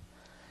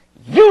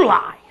 You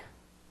lie!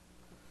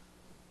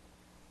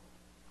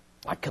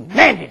 I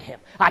commanded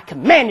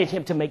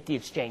him to make the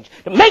exchange.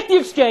 To make the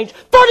exchange,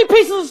 30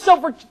 pieces of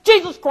silver for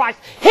Jesus Christ.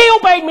 He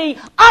obeyed me.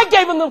 I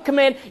gave him the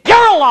command.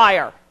 You're a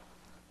liar.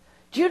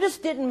 Judas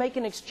didn't make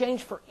an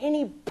exchange for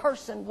any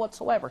person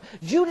whatsoever.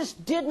 Judas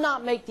did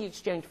not make the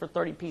exchange for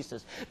 30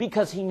 pieces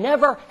because he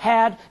never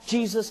had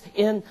Jesus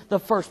in the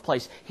first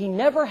place. He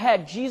never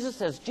had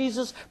Jesus as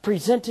Jesus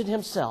presented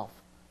himself.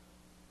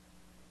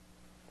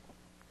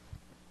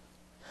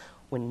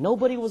 When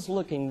nobody was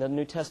looking, the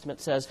New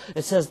Testament says,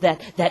 it says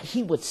that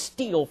he would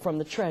steal from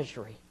the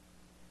treasury.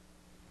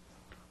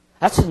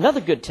 That's another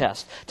good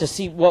test to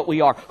see what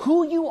we are.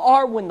 Who you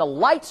are when the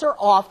lights are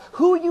off,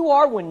 who you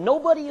are when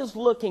nobody is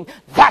looking,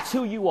 that's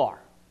who you are.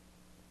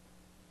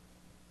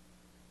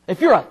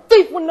 If you're a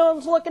thief when no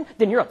one's looking,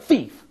 then you're a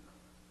thief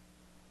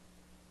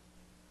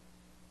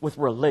with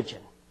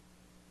religion.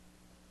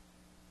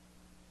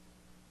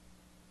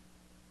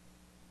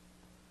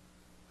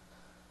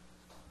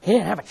 He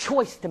didn't have a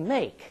choice to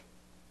make.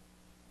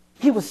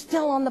 He was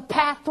still on the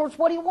path towards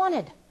what he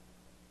wanted.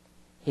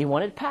 He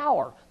wanted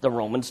power, the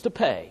Romans to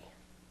pay.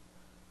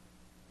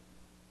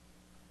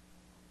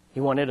 He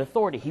wanted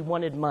authority. He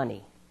wanted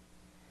money.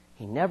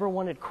 He never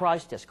wanted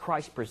Christ as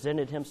Christ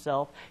presented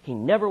himself. He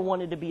never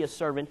wanted to be a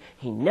servant.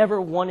 He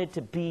never wanted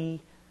to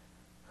be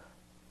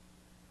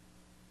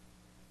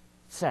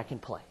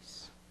second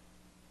place.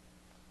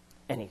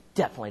 And he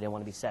definitely didn't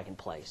want to be second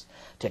place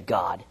to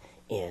God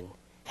in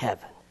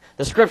heaven.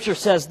 The Scripture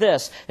says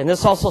this, and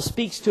this also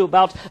speaks to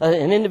about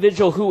an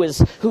individual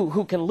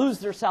who can lose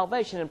their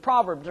salvation. In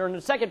Proverbs, or in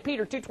 2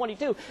 Peter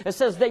 2:22, it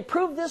says, they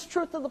prove this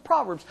truth of the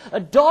Proverbs. A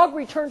dog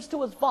returns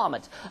to his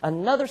vomit.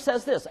 Another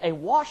says this, a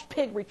washed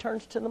pig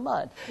returns to the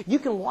mud. You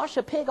can wash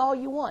a pig all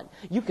you want.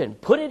 You can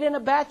put it in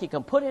a bath. You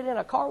can put it in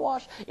a car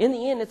wash. In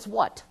the end, it's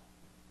what?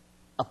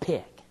 A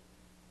pig.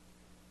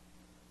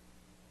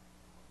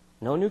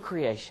 No new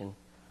creation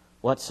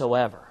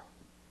whatsoever.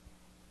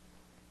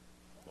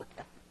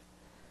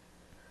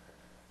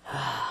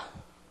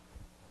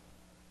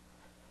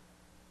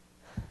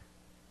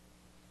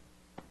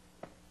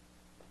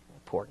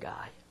 Poor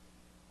guy.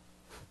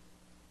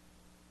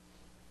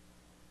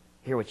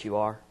 Hear what you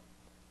are?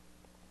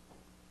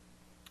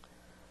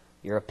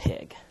 You're a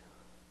pig.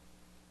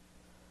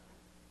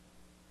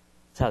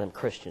 That's how them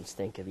Christians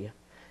think of you.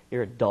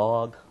 You're a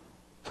dog.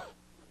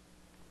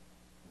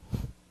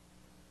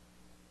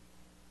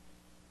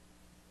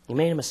 You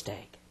made a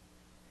mistake.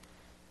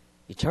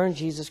 You turned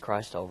Jesus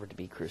Christ over to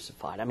be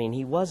crucified. I mean,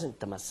 he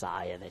wasn't the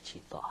Messiah that you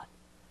thought.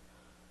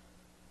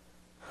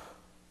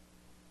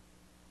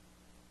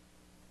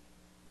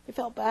 He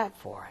felt bad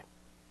for it.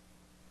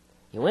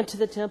 You went to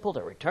the temple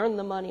to return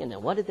the money, and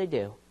then what did they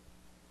do?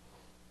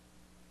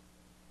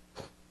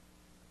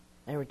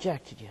 They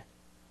rejected you.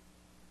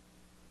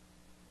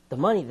 The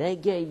money they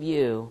gave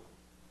you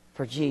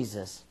for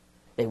Jesus,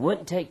 they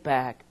wouldn't take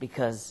back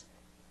because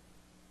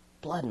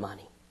blood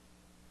money.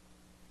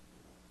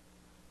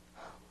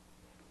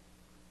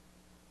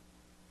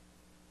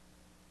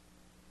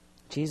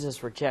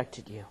 Jesus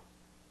rejected you.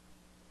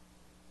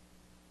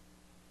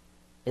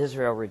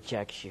 Israel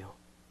rejects you.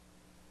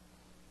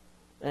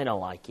 They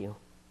don't like you.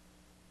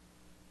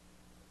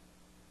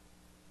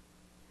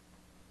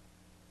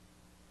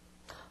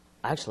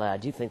 Actually, I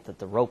do think that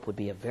the rope would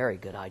be a very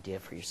good idea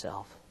for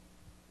yourself.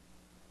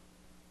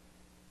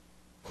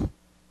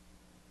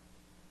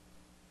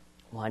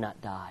 Why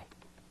not die?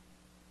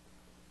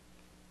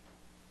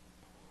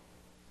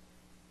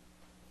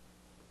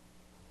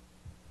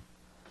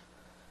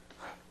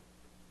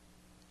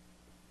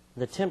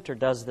 The tempter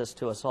does this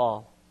to us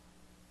all.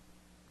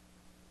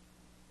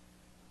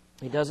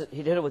 He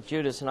did it with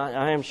Judas, and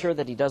I am sure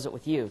that he does it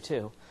with you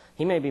too.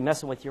 He may be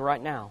messing with you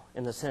right now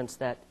in the sense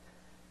that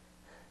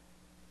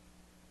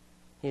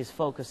he's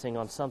focusing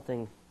on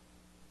something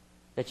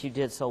that you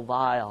did so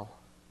vile,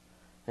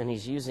 and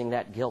he's using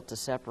that guilt to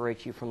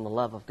separate you from the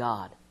love of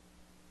God.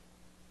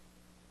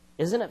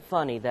 Isn't it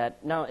funny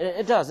that, no,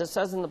 it does. It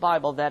says in the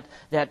Bible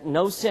that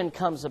no sin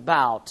comes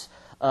about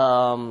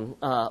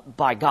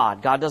by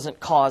God. God doesn't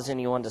cause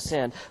anyone to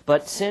sin.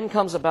 But sin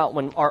comes about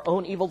when our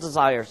own evil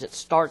desires, it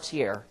starts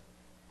here,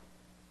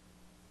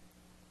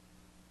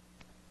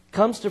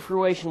 comes to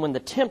fruition when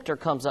the tempter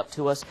comes up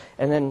to us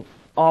and then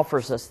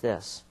offers us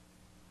this.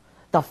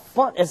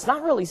 It's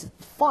not really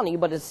funny,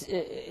 but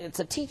it's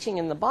a teaching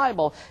in the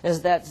Bible,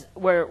 is that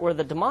where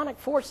the demonic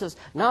forces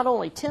not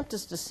only tempt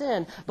us to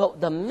sin,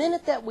 but the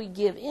minute that we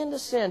give in to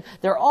sin,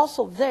 they're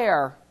also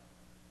there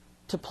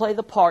to play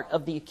the part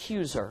of the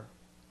accuser,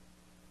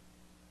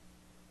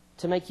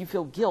 to make you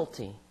feel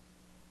guilty,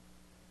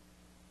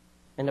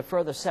 and to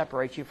further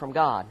separate you from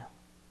God.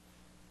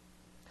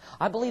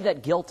 I believe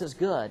that guilt is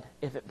good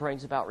if it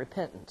brings about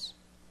repentance.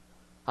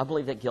 I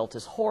believe that guilt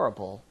is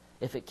horrible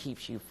if it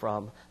keeps you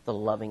from the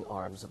loving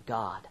arms of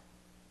God.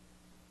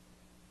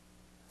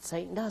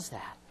 Satan does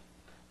that.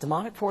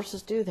 Demonic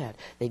forces do that.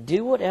 They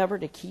do whatever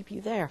to keep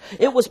you there.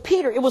 It was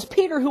Peter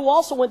who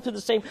also went through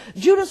the same.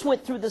 Judas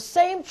went through the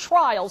same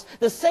trials,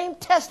 the same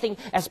testing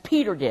as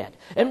Peter did.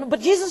 But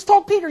Jesus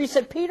told Peter, he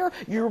said, Peter,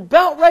 you're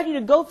about ready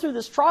to go through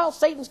this trial.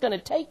 Satan's going to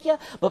take you,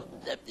 but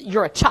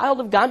you're a child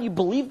of God. You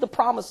believe the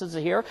promises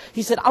here.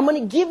 He said, I'm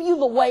going to give you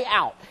the way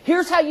out.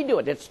 Here's how you do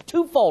it. It's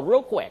twofold,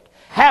 real quick.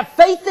 Have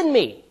faith in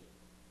me.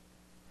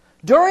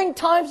 During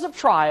times of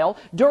trial,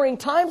 during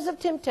times of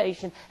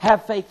temptation,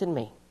 have faith in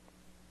me.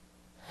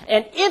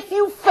 And if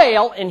you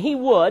fail, and he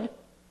would,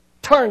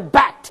 turn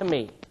back to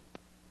me.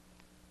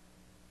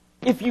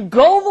 If you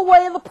go the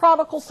way of the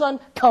prodigal son,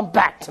 come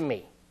back to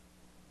me.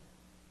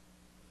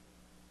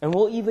 And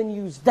we'll even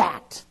use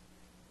that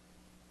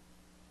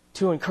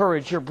to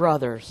encourage your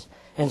brothers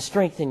and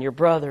strengthen your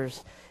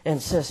brothers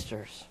and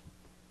sisters.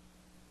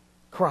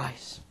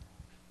 Christ.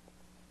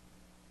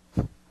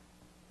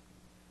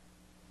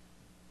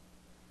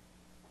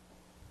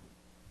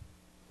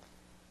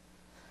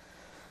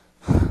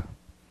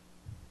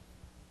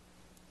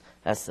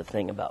 That's the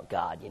thing about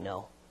God, you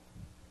know.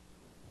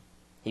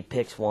 He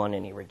picks one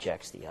and he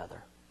rejects the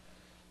other.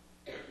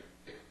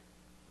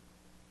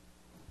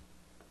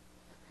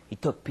 He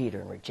took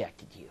Peter and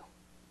rejected you.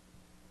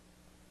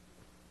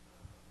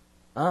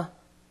 Huh?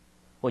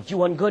 Well, you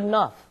weren't good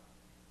enough.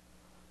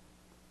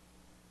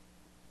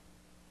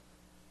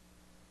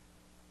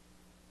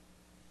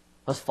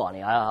 That's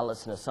funny. I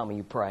listen to some of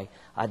you pray.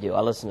 I do. I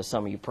listen to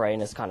some of you pray,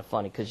 and it's kind of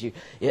funny because you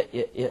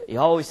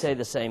always say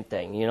the same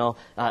thing. You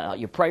know,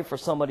 you pray for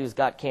somebody who's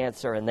got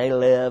cancer and they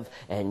live,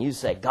 and you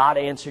say, God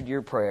answered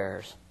your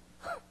prayers.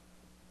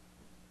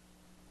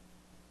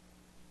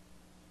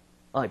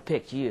 Well, He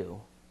picked you.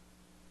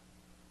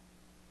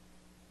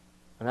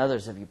 And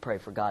others of you pray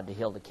for God to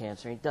heal the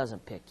cancer, and He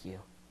doesn't pick you.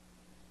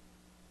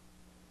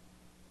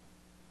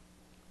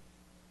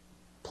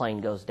 Plane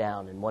goes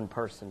down, and one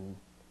person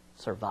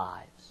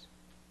survives.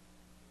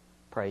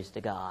 Praise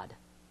to God.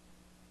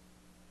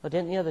 But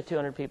didn't the other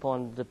 200 people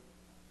on the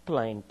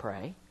plane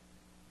pray?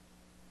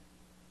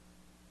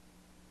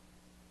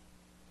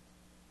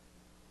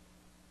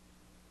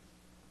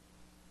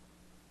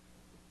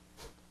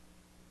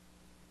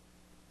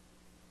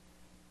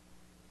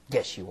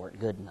 Guess you weren't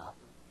good enough.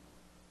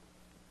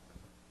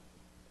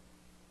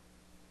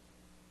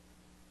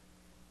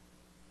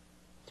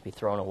 To be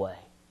thrown away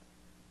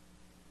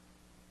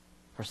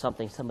for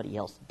something somebody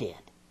else did.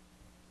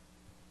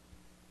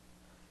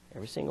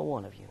 Every single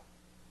one of you.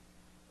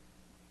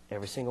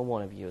 Every single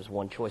one of you is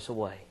one choice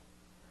away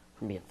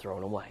from being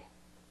thrown away.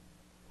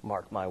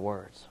 Mark my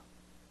words.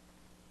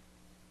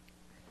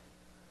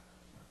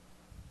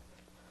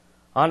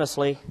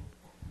 Honestly,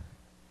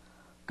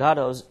 God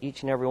owes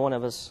each and every one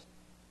of us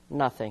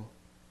nothing.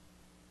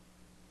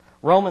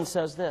 Romans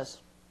says this.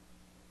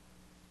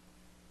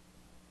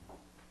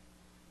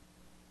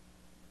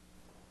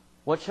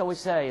 What shall we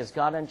say? Is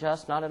God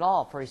unjust? Not at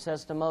all. For he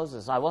says to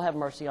Moses, I will have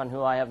mercy on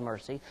whom I have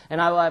mercy, and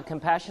I will have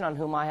compassion on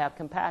whom I have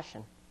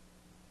compassion.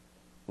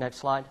 Next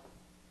slide.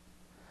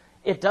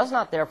 It does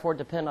not therefore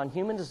depend on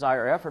human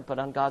desire or effort, but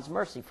on God's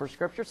mercy. For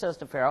Scripture says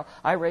to Pharaoh,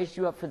 I raised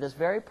you up for this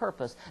very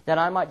purpose, that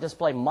I might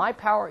display my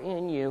power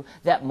in you,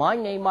 that my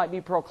name might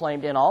be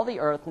proclaimed in all the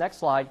earth. Next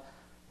slide.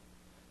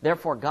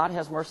 Therefore, God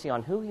has mercy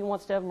on who he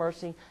wants to have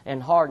mercy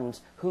and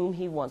hardens whom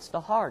he wants to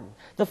harden.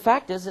 The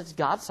fact is, it's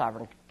God's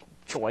sovereign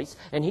choice,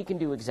 and he can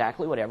do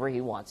exactly whatever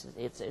he wants.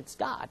 It's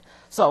God.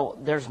 So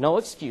there's no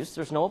excuse,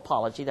 there's no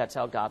apology. That's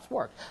how God's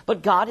work.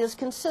 But God is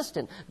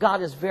consistent.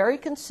 God is very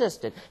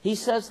consistent. He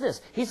says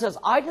this. He says,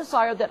 I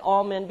desire that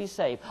all men be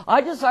saved. I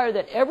desire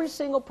that every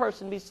single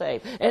person be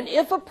saved. And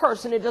if a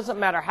person, it doesn't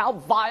matter how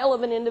vile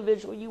of an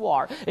individual you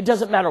are, it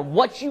doesn't matter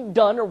what you've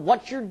done or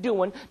what you're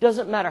doing,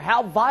 doesn't matter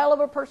how vile of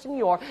a person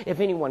you are, if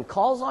anyone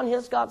calls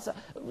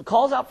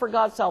out for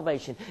God's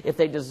salvation, if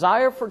they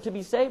desire to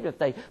be saved, if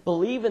they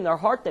believe in their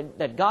heart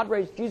that God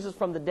raised Jesus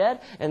from the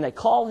dead, and they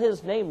call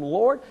his name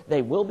Lord,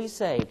 they will be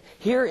saved.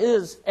 Here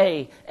is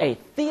a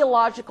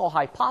theological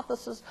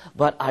hypothesis,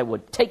 but I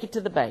would take it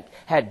to the bank.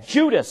 Had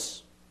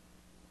Judas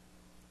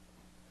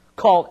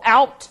called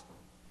out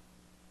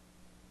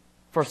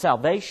for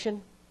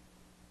salvation,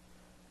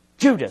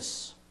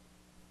 Judas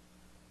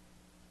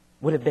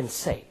would have been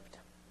saved.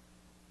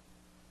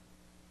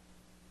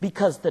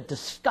 Because the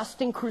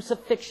disgusting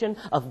crucifixion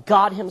of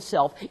God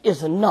himself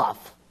is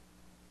enough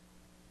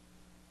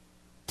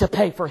to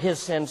pay for his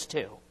sins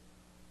too,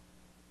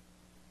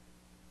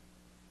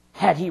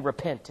 had he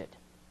repented.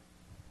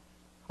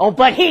 Oh,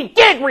 but he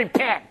did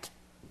repent.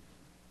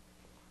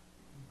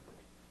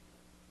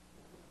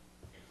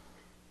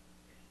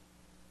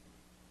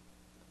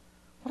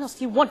 What else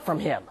do you want from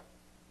him?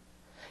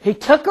 He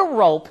took a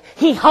rope,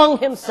 he hung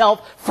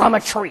himself from a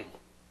tree.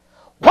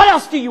 What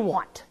else do you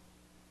want?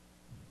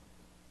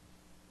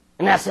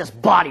 And as his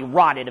body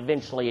rotted,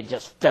 eventually it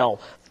just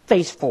fell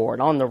face forward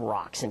on the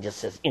rocks, and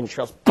just his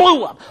entrails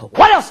blew up.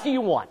 What else do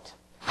you want?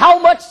 How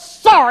much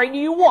sorry do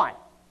you want?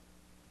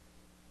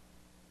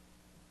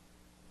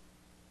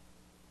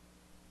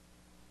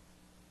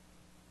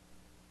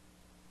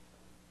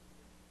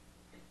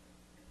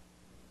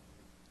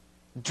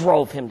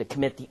 Drove him to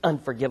commit the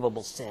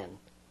unforgivable sin,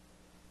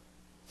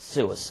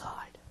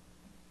 suicide.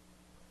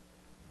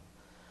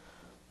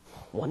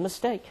 One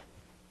mistake,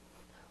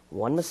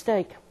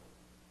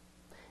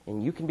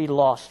 and you can be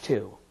lost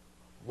too.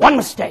 One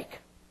mistake.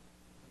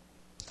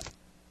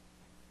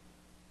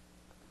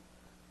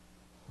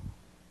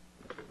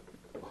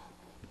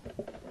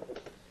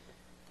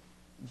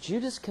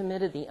 Judas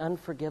committed the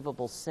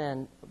unforgivable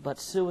sin, but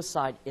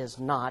suicide is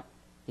not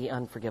the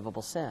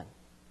unforgivable sin.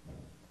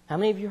 How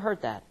many of you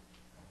heard that?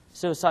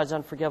 Suicide's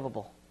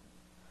unforgivable.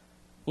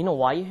 You know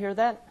why you hear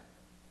that?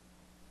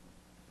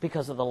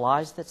 Because of the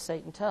lies that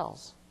Satan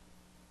tells.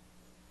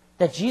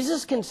 That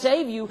Jesus can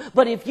save you,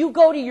 but if you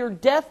go to your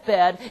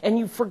deathbed and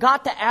you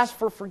forgot to ask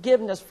for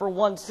forgiveness for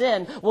one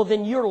sin, well,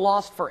 then you're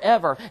lost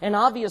forever. And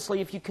obviously,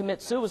 if you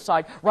commit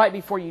suicide right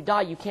before you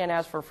die, you can't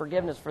ask for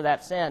forgiveness for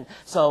that sin.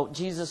 So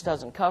Jesus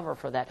doesn't cover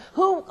for that.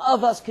 Who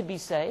of us could be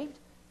saved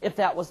if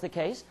that was the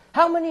case?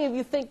 How many of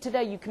you think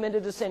today you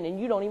committed a sin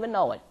and you don't even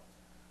know it?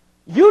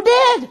 You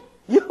did!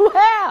 You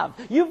have!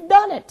 You've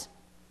done it!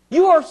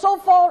 You are so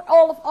far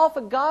off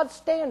of God's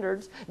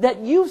standards that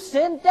you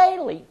sin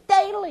daily.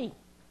 Daily!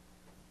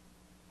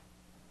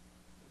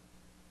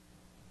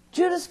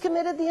 Judas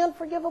committed the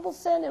unforgivable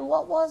sin, and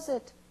what was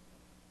it?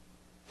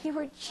 He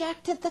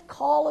rejected the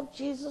call of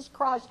Jesus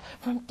Christ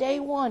from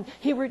day one.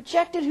 He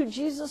rejected who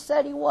Jesus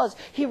said he was.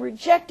 He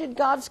rejected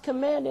God's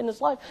command in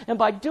his life. And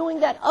by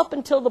doing that up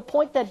until the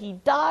point that he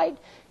died,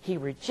 he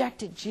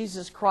rejected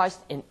Jesus Christ,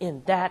 and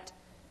in that,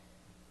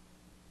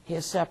 he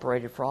is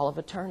separated for all of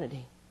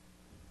eternity.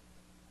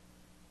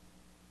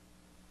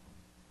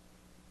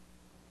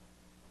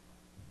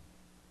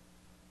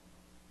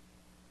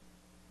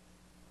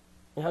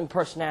 A young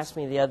person asked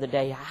me the other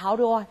day, how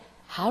do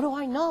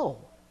I know?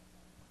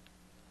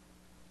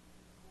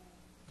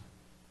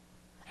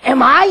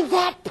 Am I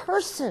that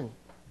person?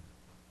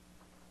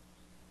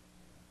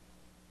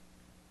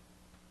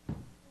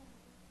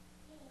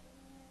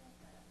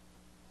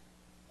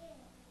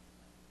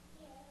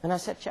 And I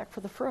said, check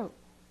for the fruit.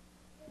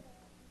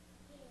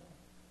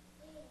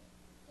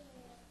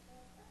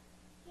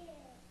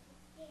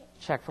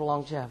 Check for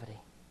longevity.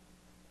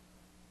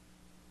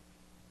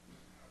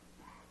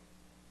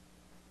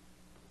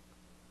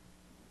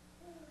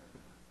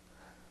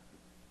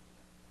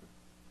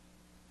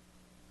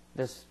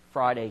 This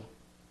Friday,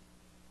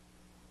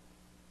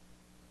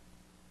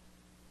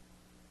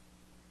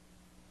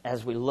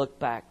 as we look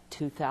back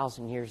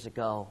 2,000 years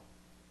ago,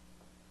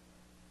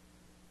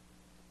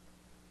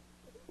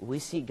 we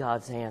see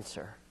God's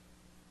answer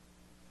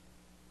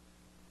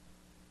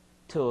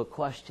to a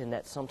question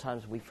that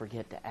sometimes we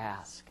forget to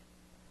ask,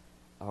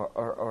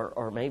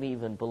 or maybe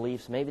even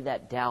beliefs, maybe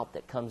that doubt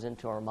that comes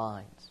into our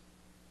minds.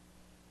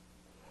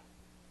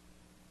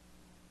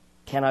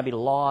 Can I be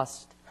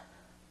lost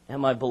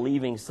Am I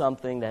believing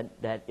something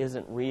that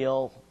isn't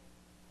real?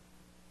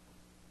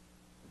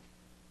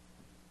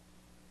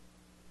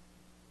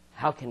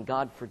 How can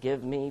God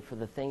forgive me for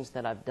the things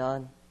that I've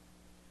done?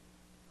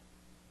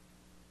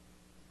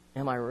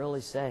 Am I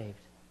really saved?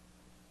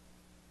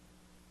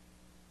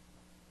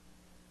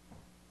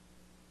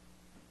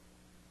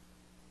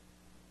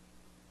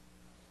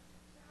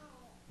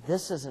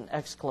 This is an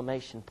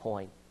exclamation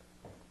point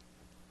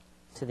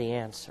to the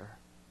answer.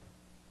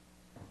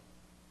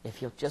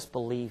 If you'll just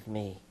believe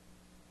me,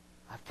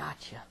 I've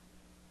got you.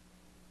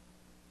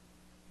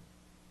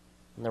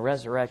 And the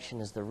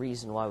resurrection is the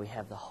reason why we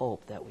have the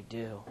hope that we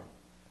do.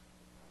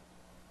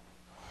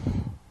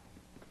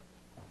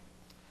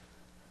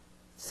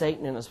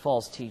 Satan and his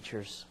false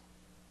teachers,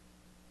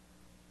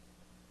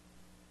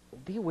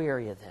 be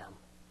wary of them.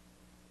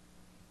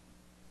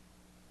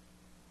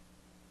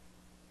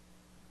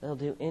 They'll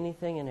do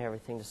anything and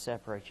everything to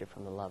separate you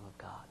from the love of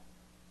God.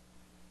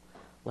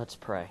 Let's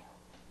pray.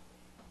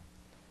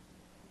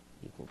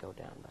 You can go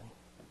down, buddy.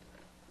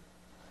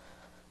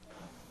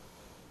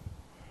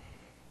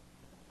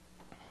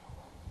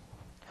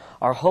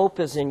 Our hope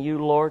is in you,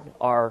 Lord.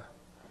 Our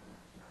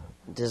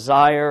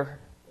desire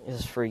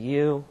is for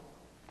you.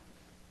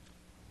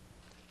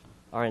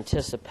 Our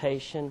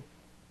anticipation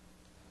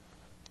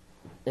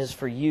is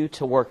for you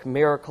to work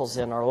miracles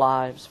in our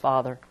lives,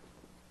 Father.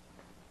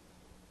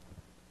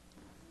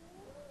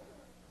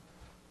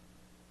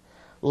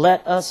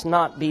 Let us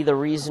not be the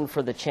reason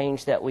for the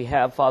change that we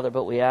have, Father,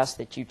 but we ask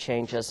that you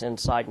change us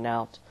inside and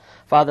out.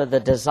 Father, the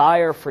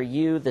desire for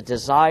you, the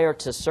desire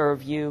to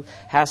serve you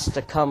has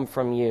to come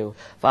from you.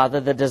 Father,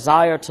 the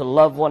desire to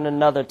love one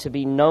another, to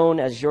be known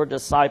as your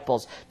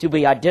disciples, to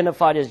be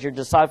identified as your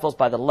disciples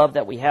by the love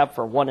that we have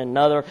for one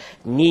another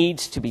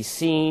needs to be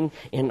seen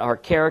in our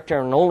character,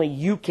 and only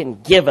you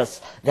can give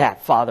us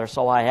that, Father.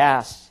 So I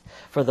ask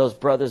for those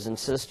brothers and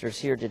sisters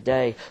here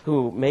today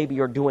who maybe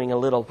are doing a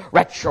little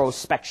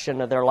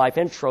retrospection of their life,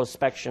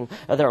 introspection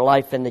of their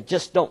life, and they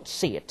just don't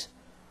see it.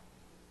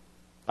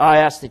 I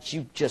ask that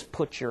you just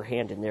put your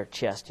hand in their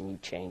chest and you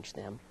change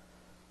them.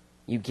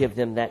 You give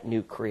them that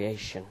new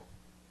creation.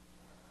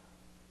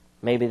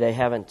 Maybe they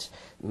haven't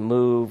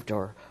moved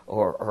or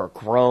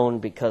grown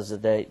because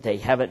they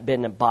haven't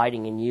been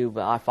abiding in you.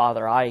 But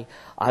Father, I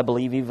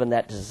believe even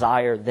that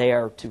desire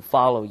there to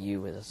follow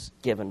you is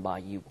given by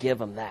you. Give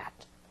them that.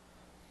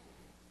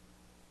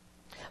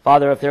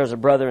 Father, if there's a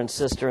brother and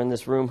sister in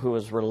this room who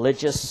is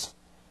religious,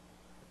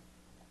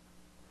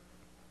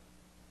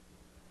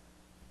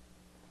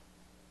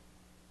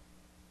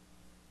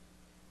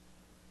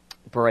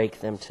 break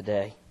them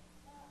today.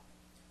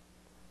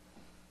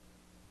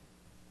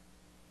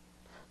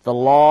 The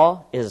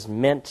law is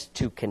meant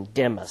to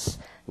condemn us,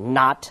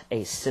 not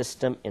a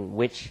system in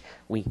which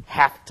we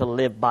have to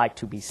live by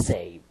to be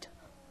saved.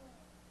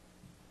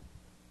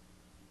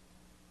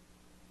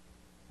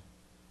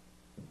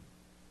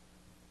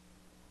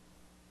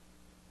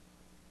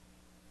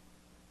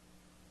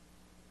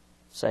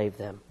 Save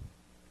them.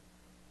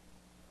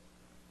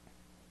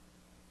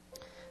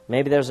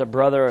 Maybe there's a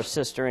brother or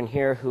sister in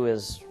here who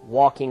is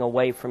walking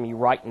away from you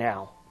right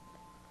now.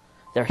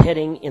 They're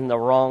heading in the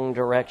wrong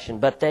direction,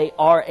 but they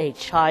are a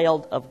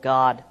child of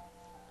God.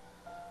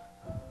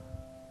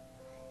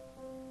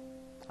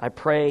 I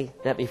pray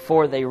that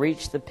before they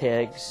reach the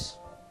pigs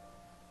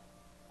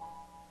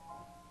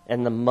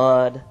and the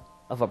mud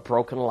of a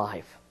broken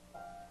life,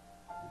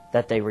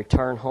 that they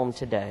return home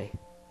today,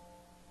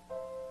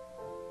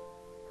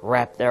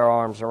 wrap their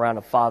arms around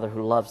a Father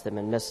who loves them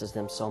and misses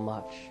them so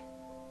much.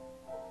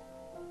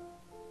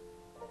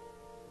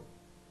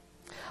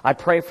 I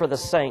pray for the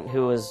saint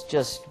who is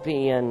just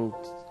being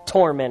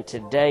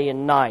tormented day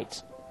and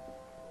night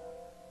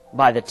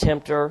by the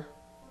tempter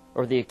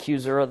or the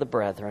accuser of the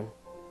brethren,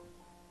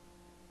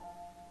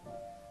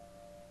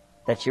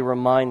 that you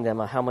remind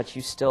them of how much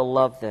you still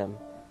love them.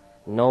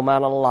 No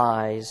amount of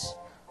lies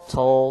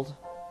told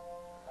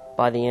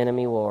by the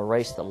enemy will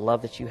erase the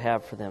love that you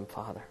have for them,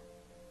 Father.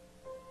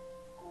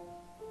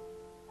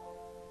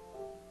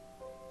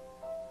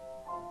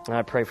 And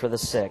I pray for the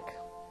sick,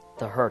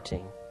 the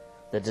hurting,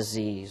 the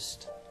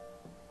diseased,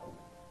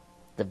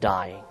 the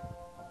dying.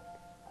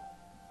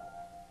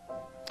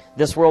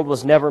 This world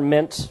was never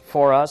meant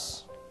for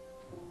us.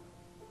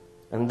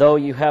 And though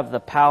you have the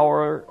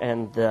power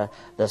and the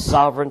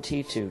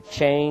sovereignty to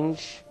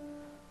change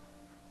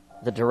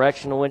the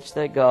direction in which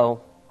they go,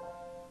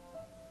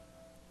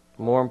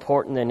 more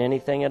important than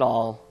anything at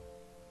all,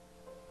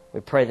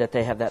 we pray that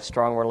they have that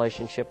strong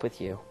relationship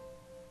with you.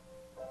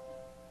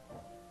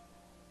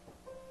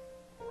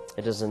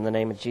 It is in the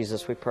name of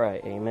Jesus we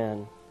pray.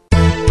 Amen.